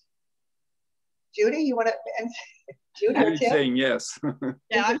 Judy, you want to? Judy's saying yes.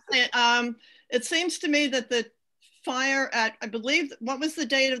 Yeah, I'm saying, it seems to me that the fire at, I believe, what was the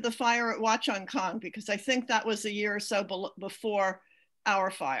date of the fire at Watch on Cong? Because I think that was a year or so before our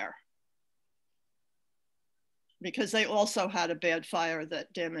fire. Because they also had a bad fire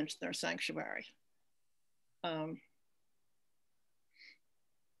that damaged their sanctuary. You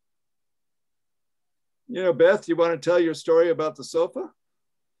know, Beth, you want to tell your story about the sofa?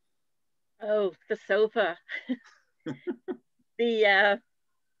 Oh, the sofa. The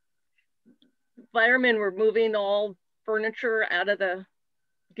firemen were moving all furniture out of the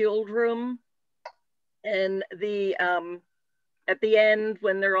guild room, and at the end,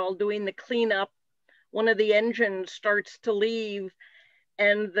 when they're all doing the cleanup, one of the engines starts to leave,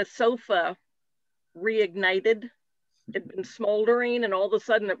 and the sofa reignited. It'd been smoldering, and all of a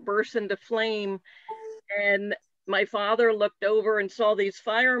sudden it burst into flame. And my father looked over and saw these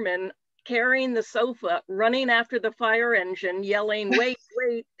firemen carrying the sofa, running after the fire engine, yelling, "Wait,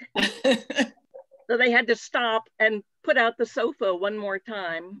 wait." So they had to stop and put out the sofa one more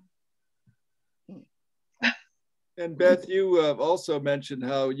time. And Beth, you also mentioned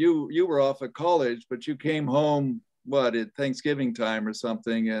how you were off at college, but you came home, what, at Thanksgiving time or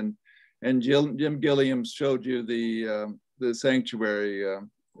something, and Jim Gilliam showed you the sanctuary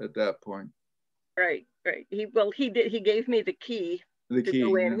at that point. Right. He gave me the key The to key,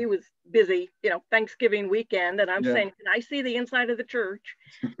 go in. yeah. He was busy, Thanksgiving weekend, and I'm Yeah. saying, can I see the inside of the church?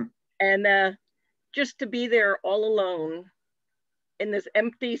 And just to be there all alone in this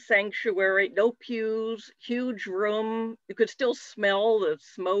empty sanctuary, no pews, huge room. You could still smell the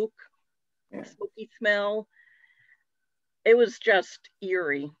smoke, smoky smell. It was just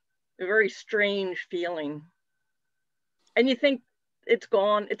eerie, a very strange feeling. And you think it's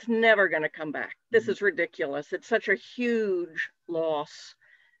gone, it's never going to come back. This is ridiculous. It's such a huge loss.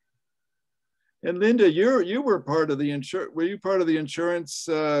 And Linda, you were part of the were you part of the insurance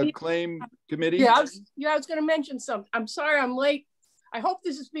claim committee? Yeah, I was going to mention something. I'm sorry I'm late. I hope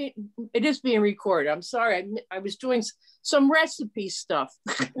it is being recorded. I'm sorry. I was doing some recipe stuff.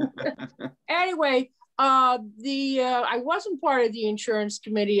 Anyway, I wasn't part of the insurance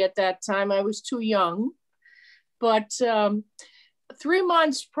committee at that time. I was too young. But 3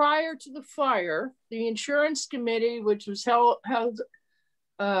 months prior to the fire, the insurance committee, which was held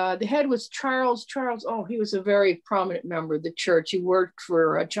the head was Charles. Oh, he was a very prominent member of the church. He worked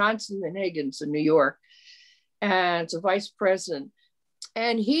for Johnson and Higgins in New York, and as a vice president.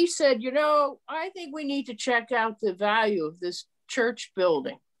 And he said, I think we need to check out the value of this church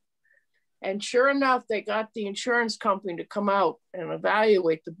building. And sure enough, they got the insurance company to come out and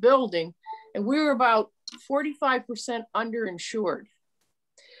evaluate the building. And we were about 45% underinsured.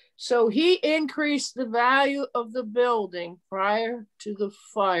 So he increased the value of the building prior to the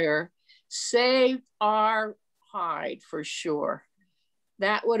fire, saved our hide for sure.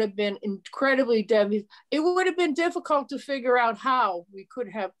 That would have been incredibly devastating. It would have been difficult to figure out how we could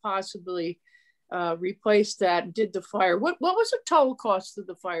have possibly replaced that and did the fire. What was the total cost of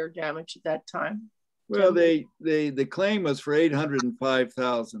the fire damage at that time? Well, the claim was for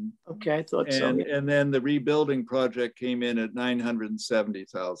 $805,000. Okay, I thought so. Yeah. And then the rebuilding project came in at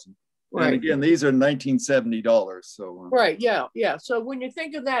 $970,000. Right. And again, these are $1970. So right, yeah. So when you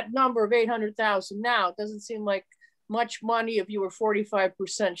think of that number of 800,000 now, it doesn't seem like much money if you were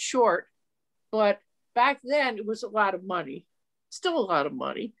 45% short, but back then it was a lot of money. Still a lot of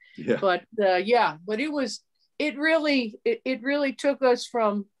money. Yeah. But but it really took us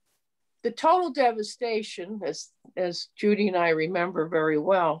from the total devastation, as Judy and I remember very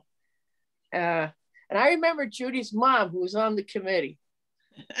well. And I remember Judy's mom, who was on the committee.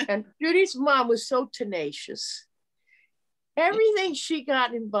 And Judy's mom was so tenacious. Everything she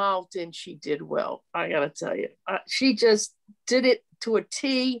got involved in, she did well. I got to tell you. She just did it to a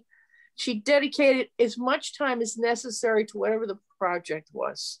T. She dedicated as much time as necessary to whatever the project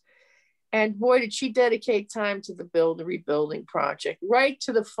was. And boy, did she dedicate time to the rebuilding project, right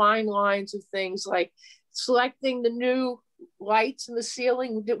to the fine lines of things like selecting the new lights in the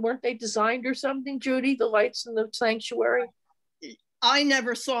ceiling. Weren't they designed or something, Judy, the lights in the sanctuary? I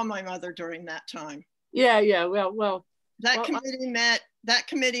never saw my mother during that time. Yeah. Well, that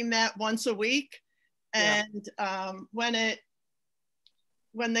committee met once a week. And when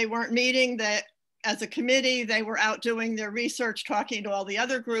they weren't meeting, that as a committee, they were out doing their research, talking to all the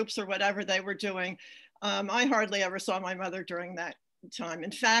other groups or whatever they were doing. I hardly ever saw my mother during that time.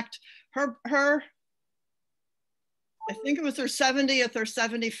 In fact, her I think it was her 70th or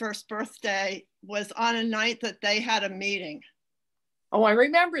 71st birthday was on a night that they had a meeting. Oh, I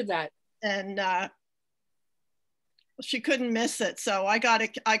remember that. And she couldn't miss it. So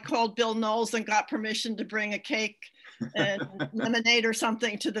I called Bill Knowles and got permission to bring a cake and lemonade or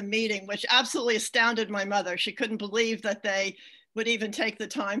something to the meeting, which absolutely astounded my mother. She couldn't believe that they would even take the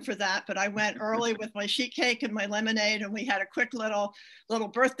time for that. But I went early with my sheet cake and my lemonade, and we had a quick little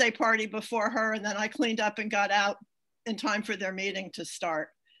birthday party before her. And then I cleaned up and got out in time for their meeting to start.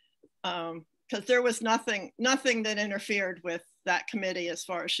 Because there was nothing that interfered with that committee as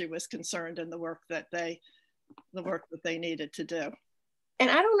far as she was concerned and the work that they needed to do. And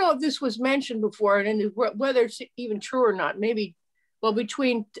I don't know if this was mentioned before, and whether it's even true or not, maybe, well,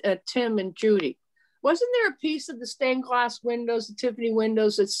 between Tim and Judy. Wasn't there a piece of the stained glass windows, the Tiffany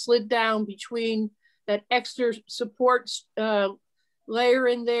windows, that slid down between that extra support layer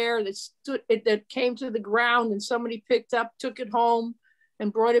in there that came to the ground, and somebody picked up, took it home,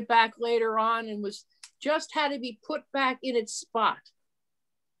 and brought it back later on, and just had to be put back in its spot?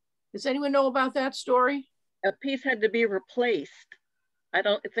 Does anyone know about that story? A piece had to be replaced. I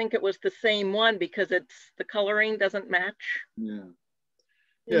don't think it was the same one because the coloring doesn't match. Yeah.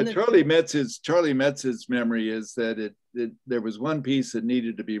 Charlie Metz's memory is that there was one piece that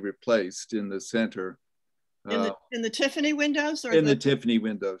needed to be replaced in the center. In the Tiffany windows? Or in the Tiffany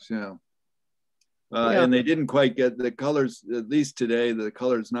windows, yeah. And they didn't quite get the colors, at least today, the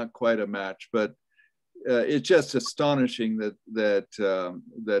color's not quite a match, but it's just astonishing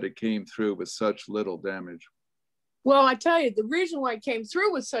that it came through with such little damage. Well, I tell you, the reason why it came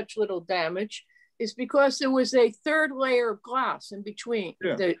through with such little damage is because there was a third layer of glass in between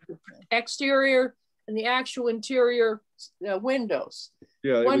the exterior and the actual interior windows.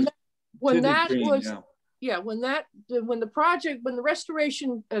 Yeah, when the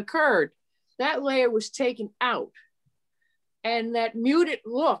restoration occurred, that layer was taken out, and that muted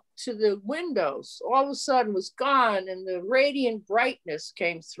look to the windows all of a sudden was gone, and the radiant brightness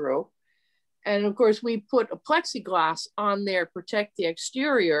came through. And of course, we put a plexiglass on there to protect the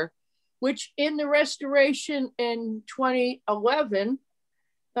exterior, which in the restoration in 2011,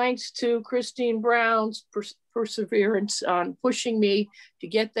 thanks to Christine Brown's perseverance on pushing me to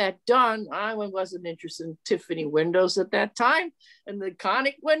get that done. I wasn't interested in Tiffany windows at that time, and the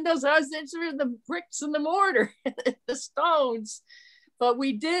conic windows. I was interested in the bricks and the mortar, the stones. But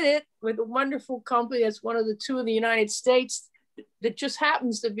we did it with a wonderful company that's one of the two in the United States that just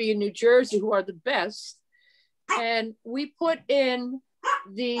happens to be in New Jersey, who are the best. And we put in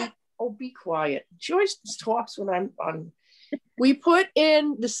the, oh, be quiet. Joyce talks when I'm on. We put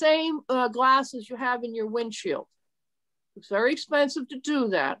in the same glasses you have in your windshield. It's very expensive to do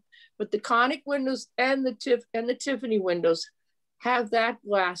that, but the conic windows and the Tiffany windows have that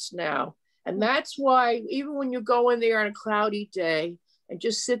glass now. And that's why even when you go in there on a cloudy day and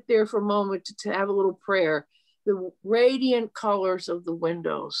just sit there for a moment to have a little prayer, the radiant colors of the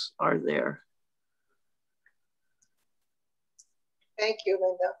windows are there. Thank you,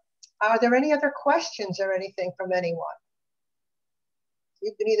 Linda. Are there any other questions or anything from anyone?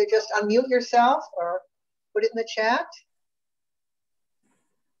 You can either just unmute yourself or put it in the chat.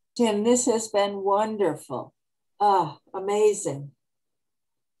 Tim, this has been wonderful. Oh, amazing.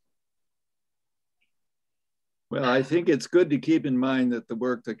 Well, I think it's good to keep in mind that the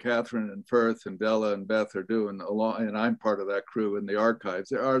work that Catherine and Firth and Della and Beth are doing along, and I'm part of that crew in the archives,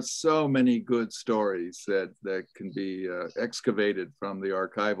 there are so many good stories that can be excavated from the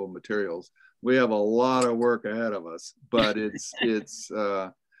archival materials. We have a lot of work ahead of us, but it's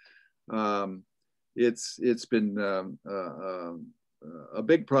been a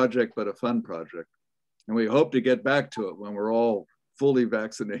big project, but a fun project. And we hope to get back to it when we're all fully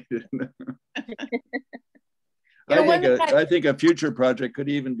vaccinated. I think a future project could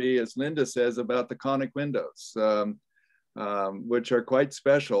even be, as Linda says, about the conic windows, which are quite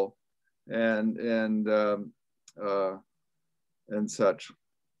special and such.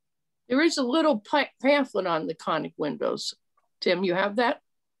 There is a little pamphlet on the conic windows. Tim, you have that?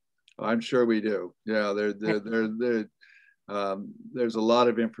 I'm sure we do. Yeah, there's a lot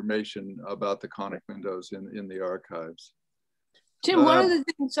of information about the conic windows in the archives. Tim, one of the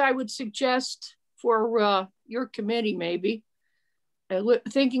things I would suggest for your committee, maybe,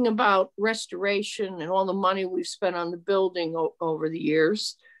 thinking about restoration and all the money we've spent on the building over the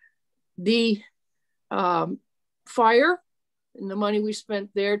years, the fire and the money we spent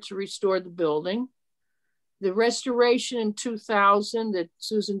there to restore the building, the restoration in 2000 that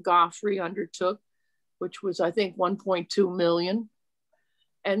Susan Goffrey undertook, which was, I think, 1.2 million.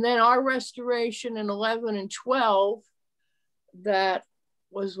 And then our restoration in 11 and 12, that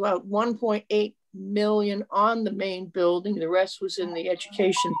was about 1.8 million on the main building. The rest was in the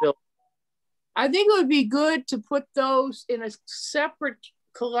education building. I think it would be good to put those in a separate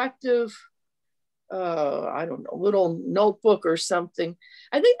collective, I don't know, little notebook or something.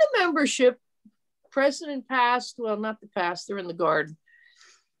 I think the membership, present and past, well, not the past, they're in the garden.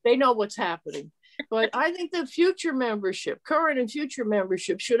 They know what's happening. But I think the future membership, current and future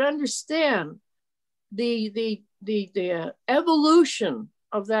membership, should understand the evolution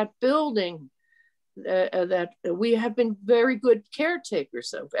of that building that we have been very good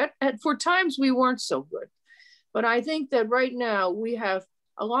caretakers of. For times we weren't so good, but I think that right now we have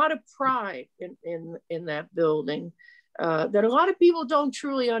a lot of pride in that building that a lot of people don't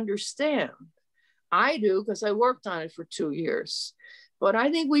truly understand. I do, because I worked on it for 2 years. But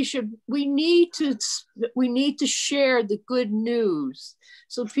I think we need to share the good news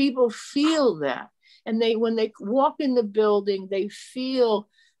so people feel that, and when they walk in the building, they feel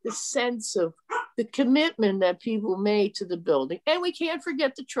the sense of the commitment that people made to the building. And we can't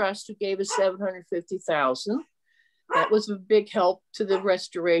forget the trust who gave us $750,000. That was a big help to the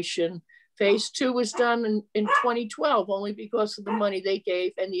restoration. Phase 2 was done in 2012, only because of the money they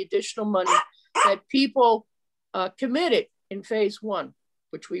gave and the additional money that people committed in phase 1,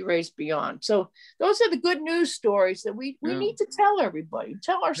 which we raised beyond. So those are the good news stories that we need to tell everybody,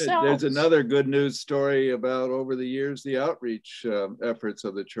 tell ourselves. There's another good news story about, over the years, the outreach efforts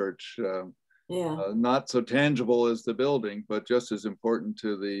of the church. Yeah. Not so tangible as the building, but just as important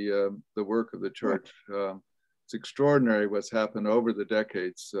to the work of the church. It's extraordinary what's happened over the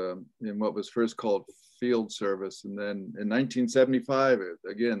decades in what was first called field service. And then in 1975,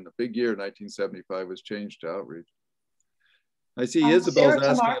 again, the big year, 1975, was changed to outreach. I see Isabel's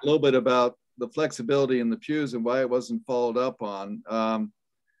Sarah, asking a little bit about the flexibility in the pews and why it wasn't followed up on.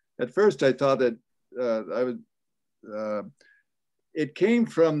 At first, I thought that it came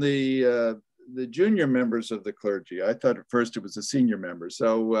from the junior members of the clergy. I thought at first it was the senior members.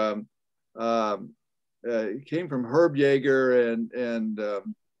 So it came from Herb Yeager and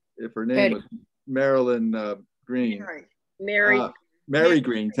if her name was Marilyn Green. Mary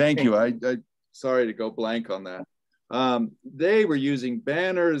Green, thank you. I sorry to go blank on that. They were using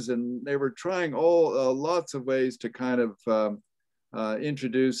banners and they were trying lots of ways to kind of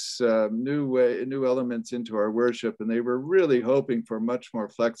introduce new elements into our worship, and they were really hoping for much more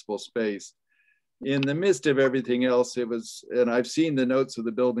flexible space. In the midst of everything else, it was, and I've seen the notes of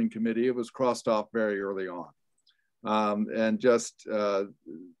the building committee, it was crossed off very early on. And just,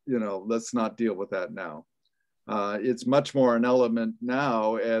 let's not deal with that now. It's much more an element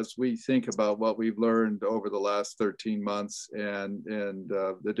now as we think about what we've learned over the last 13 months and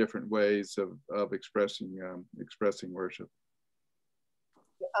the different ways of expressing worship.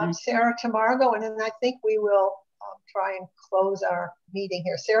 Sarah Tamargo, and then I think we will try and close our meeting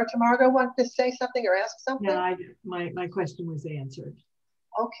here. Sarah Tamargo wanted to say something or ask something? No, my question was answered.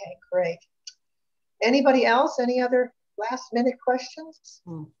 Okay, great. Anybody else? Any other last minute questions?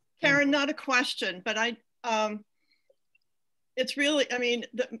 Karen, not a question, but it's really, I mean,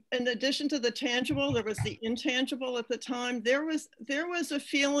 in addition to the tangible, there was the intangible at the time. There was a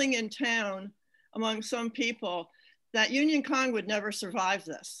feeling in town among some people that Union Cong would never survive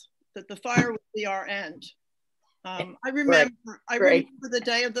this, that the fire would be our end. I remember the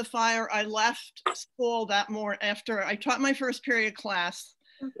day of the fire. I left school that morning after I taught my first period class.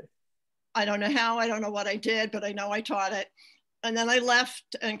 I don't know how, I don't know what I did, but I know I taught it. And then I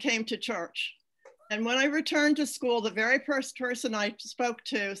left and came to church. And when I returned to school, the very first person I spoke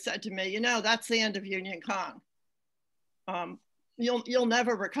to said to me, that's the end of Union Cong. You'll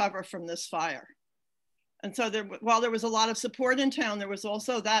never recover from this fire. And so while there was a lot of support in town, there was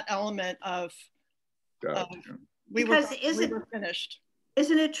also that element of we were finished.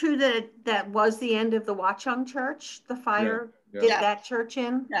 Isn't it true that that was the end of the Watchung Church? The fire did that church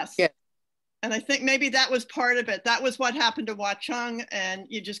in? Yes. Yeah. And I think maybe that was part of it. That was what happened to Watchung, and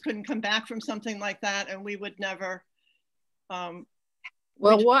you just couldn't come back from something like that, and we would never.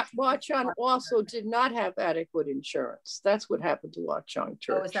 Watchung also did not have adequate insurance. That's what happened to Watchung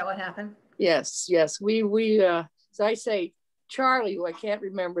Church. Oh, is that what happened? Yes. We as I say, Charlie, who I can't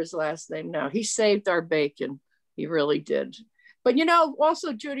remember his last name now, he saved our bacon. He really did. But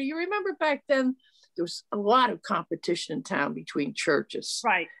also, Judy, you remember back then, there was a lot of competition in town between churches.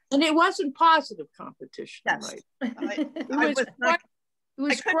 Right. And it wasn't positive competition, yes. Right? I couldn't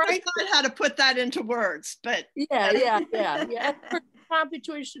decide how to put that into words, but yeah.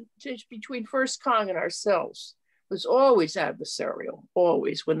 Competition between First Cong and ourselves was always adversarial,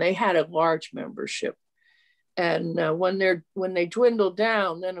 always, when they had a large membership. And when they dwindled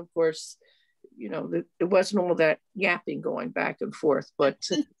down, then of course, it wasn't all that yapping going back and forth. But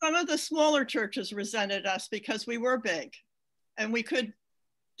some of the smaller churches resented us because we were big and we could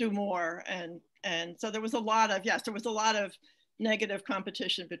do more. And so there was a lot of negative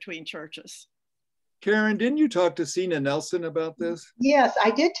competition between churches. Karen, didn't you talk to Sina Nelson about this? Yes,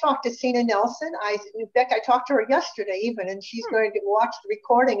 I did talk to Sina Nelson. In fact, I talked to her yesterday even, and she's going to watch the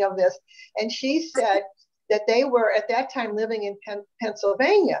recording of this. And she said that they were at that time living in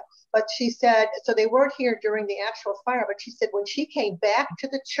Pennsylvania. But she said, so they weren't here during the actual fire, but she said when she came back to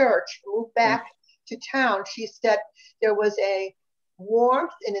the church, moved back to town, she said there was a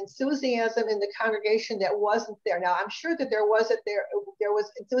warmth and enthusiasm in the congregation that wasn't there. Now, I'm sure that there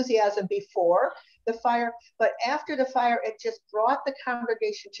was enthusiasm before the fire, but after the fire, it just brought the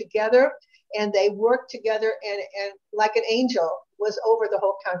congregation together, and they worked together, and like an angel was over the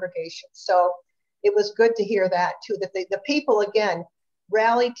whole congregation. So it was good to hear that too, that the people again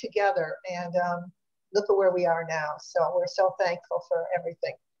rallied together, and look at where we are now. So we're so thankful for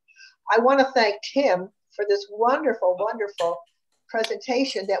everything. I want to thank Tim for this wonderful, wonderful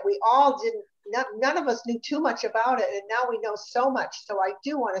presentation that we all none of us knew too much about it, and now we know so much. So I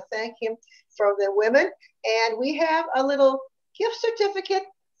do want to thank him for the women, and we have a little gift certificate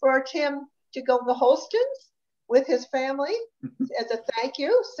for Tim to go to Holston's with his family as a thank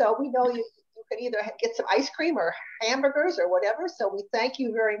you. So we know you can either get some ice cream or hamburgers or whatever. So we thank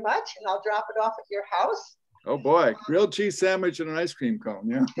you very much, and I'll drop it off at your house. Oh boy, grilled cheese sandwich and an ice cream cone.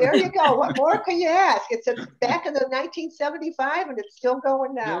 Yeah. There you go. What more can you ask? It's back in the 1975 and it's still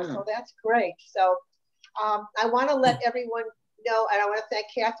going now. Yeah. So that's great. So I want to let everyone know, and I want to thank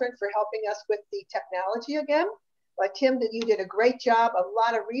Catherine for helping us with the technology again. But Tim, that you did a great job, a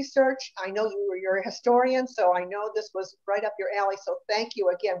lot of research. I know you're a historian, so I know this was right up your alley. So thank you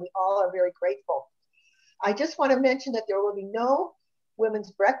again. We all are very grateful. I just want to mention that there will be no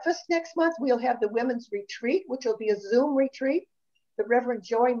women's breakfast next month. We'll have the women's retreat, which will be a Zoom retreat. The Reverend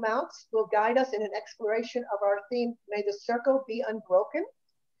Joy Mounts will guide us in an exploration of our theme, May the Circle Be Unbroken.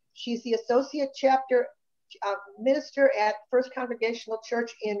 She's the Associate Chapter Minister at First Congregational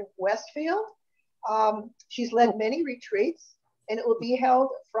Church in Westfield. She's led many retreats, and it will be held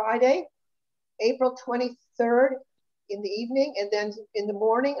Friday, April 23rd in the evening, and then in the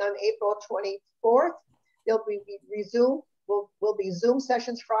morning on April 24th. There'll be will be Zoom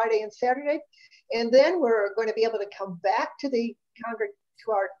sessions Friday and Saturday, and then we're going to be able to come back to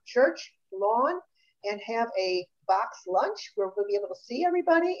our church lawn and have a box lunch where we'll be able to see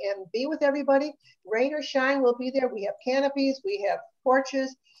everybody and be with everybody. Rain or shine, we'll be there. We have canopies, we have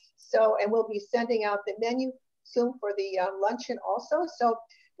porches. So, and we'll be sending out the menu soon for the luncheon also. So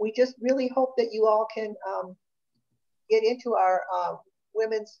we just really hope that you all can get into our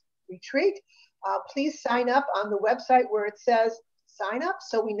women's retreat. Please sign up on the website where it says sign up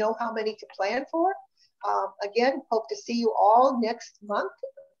so we know how many to plan for. Again, hope to see you all next month,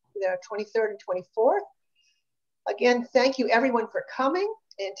 the 23rd and 24th. Again, thank you everyone for coming.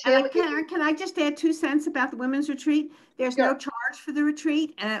 And Tim, can I just add 2 cents about the women's retreat? There's no charge for the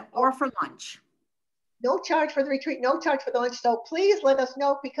retreat or for lunch. No charge for the retreat, no charge for the lunch. So please let us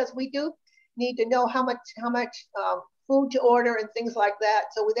know, because we do need to know how much food to order and things like that.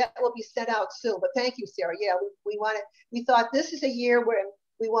 So that will be sent out soon. But thank you, Sarah. Yeah, we thought this is a year where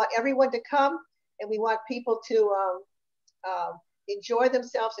we want everyone to come, and we want people to enjoy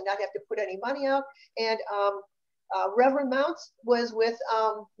themselves and not have to put any money out. And Reverend Mounts was with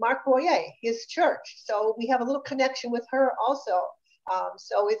Mark Boyer, his church. So we have a little connection with her also.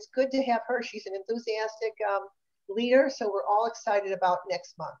 So it's good to have her. She's an enthusiastic leader. So we're all excited about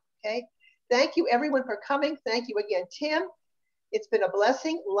next month, okay? Thank you everyone for coming. Thank you again, Tim. It's been a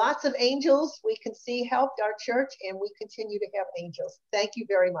blessing. Lots of angels we can see helped our church, and we continue to have angels. Thank you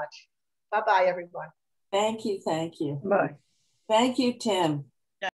very much. Bye-bye, everyone. Thank you. Thank you. Bye. Thank you, Tim.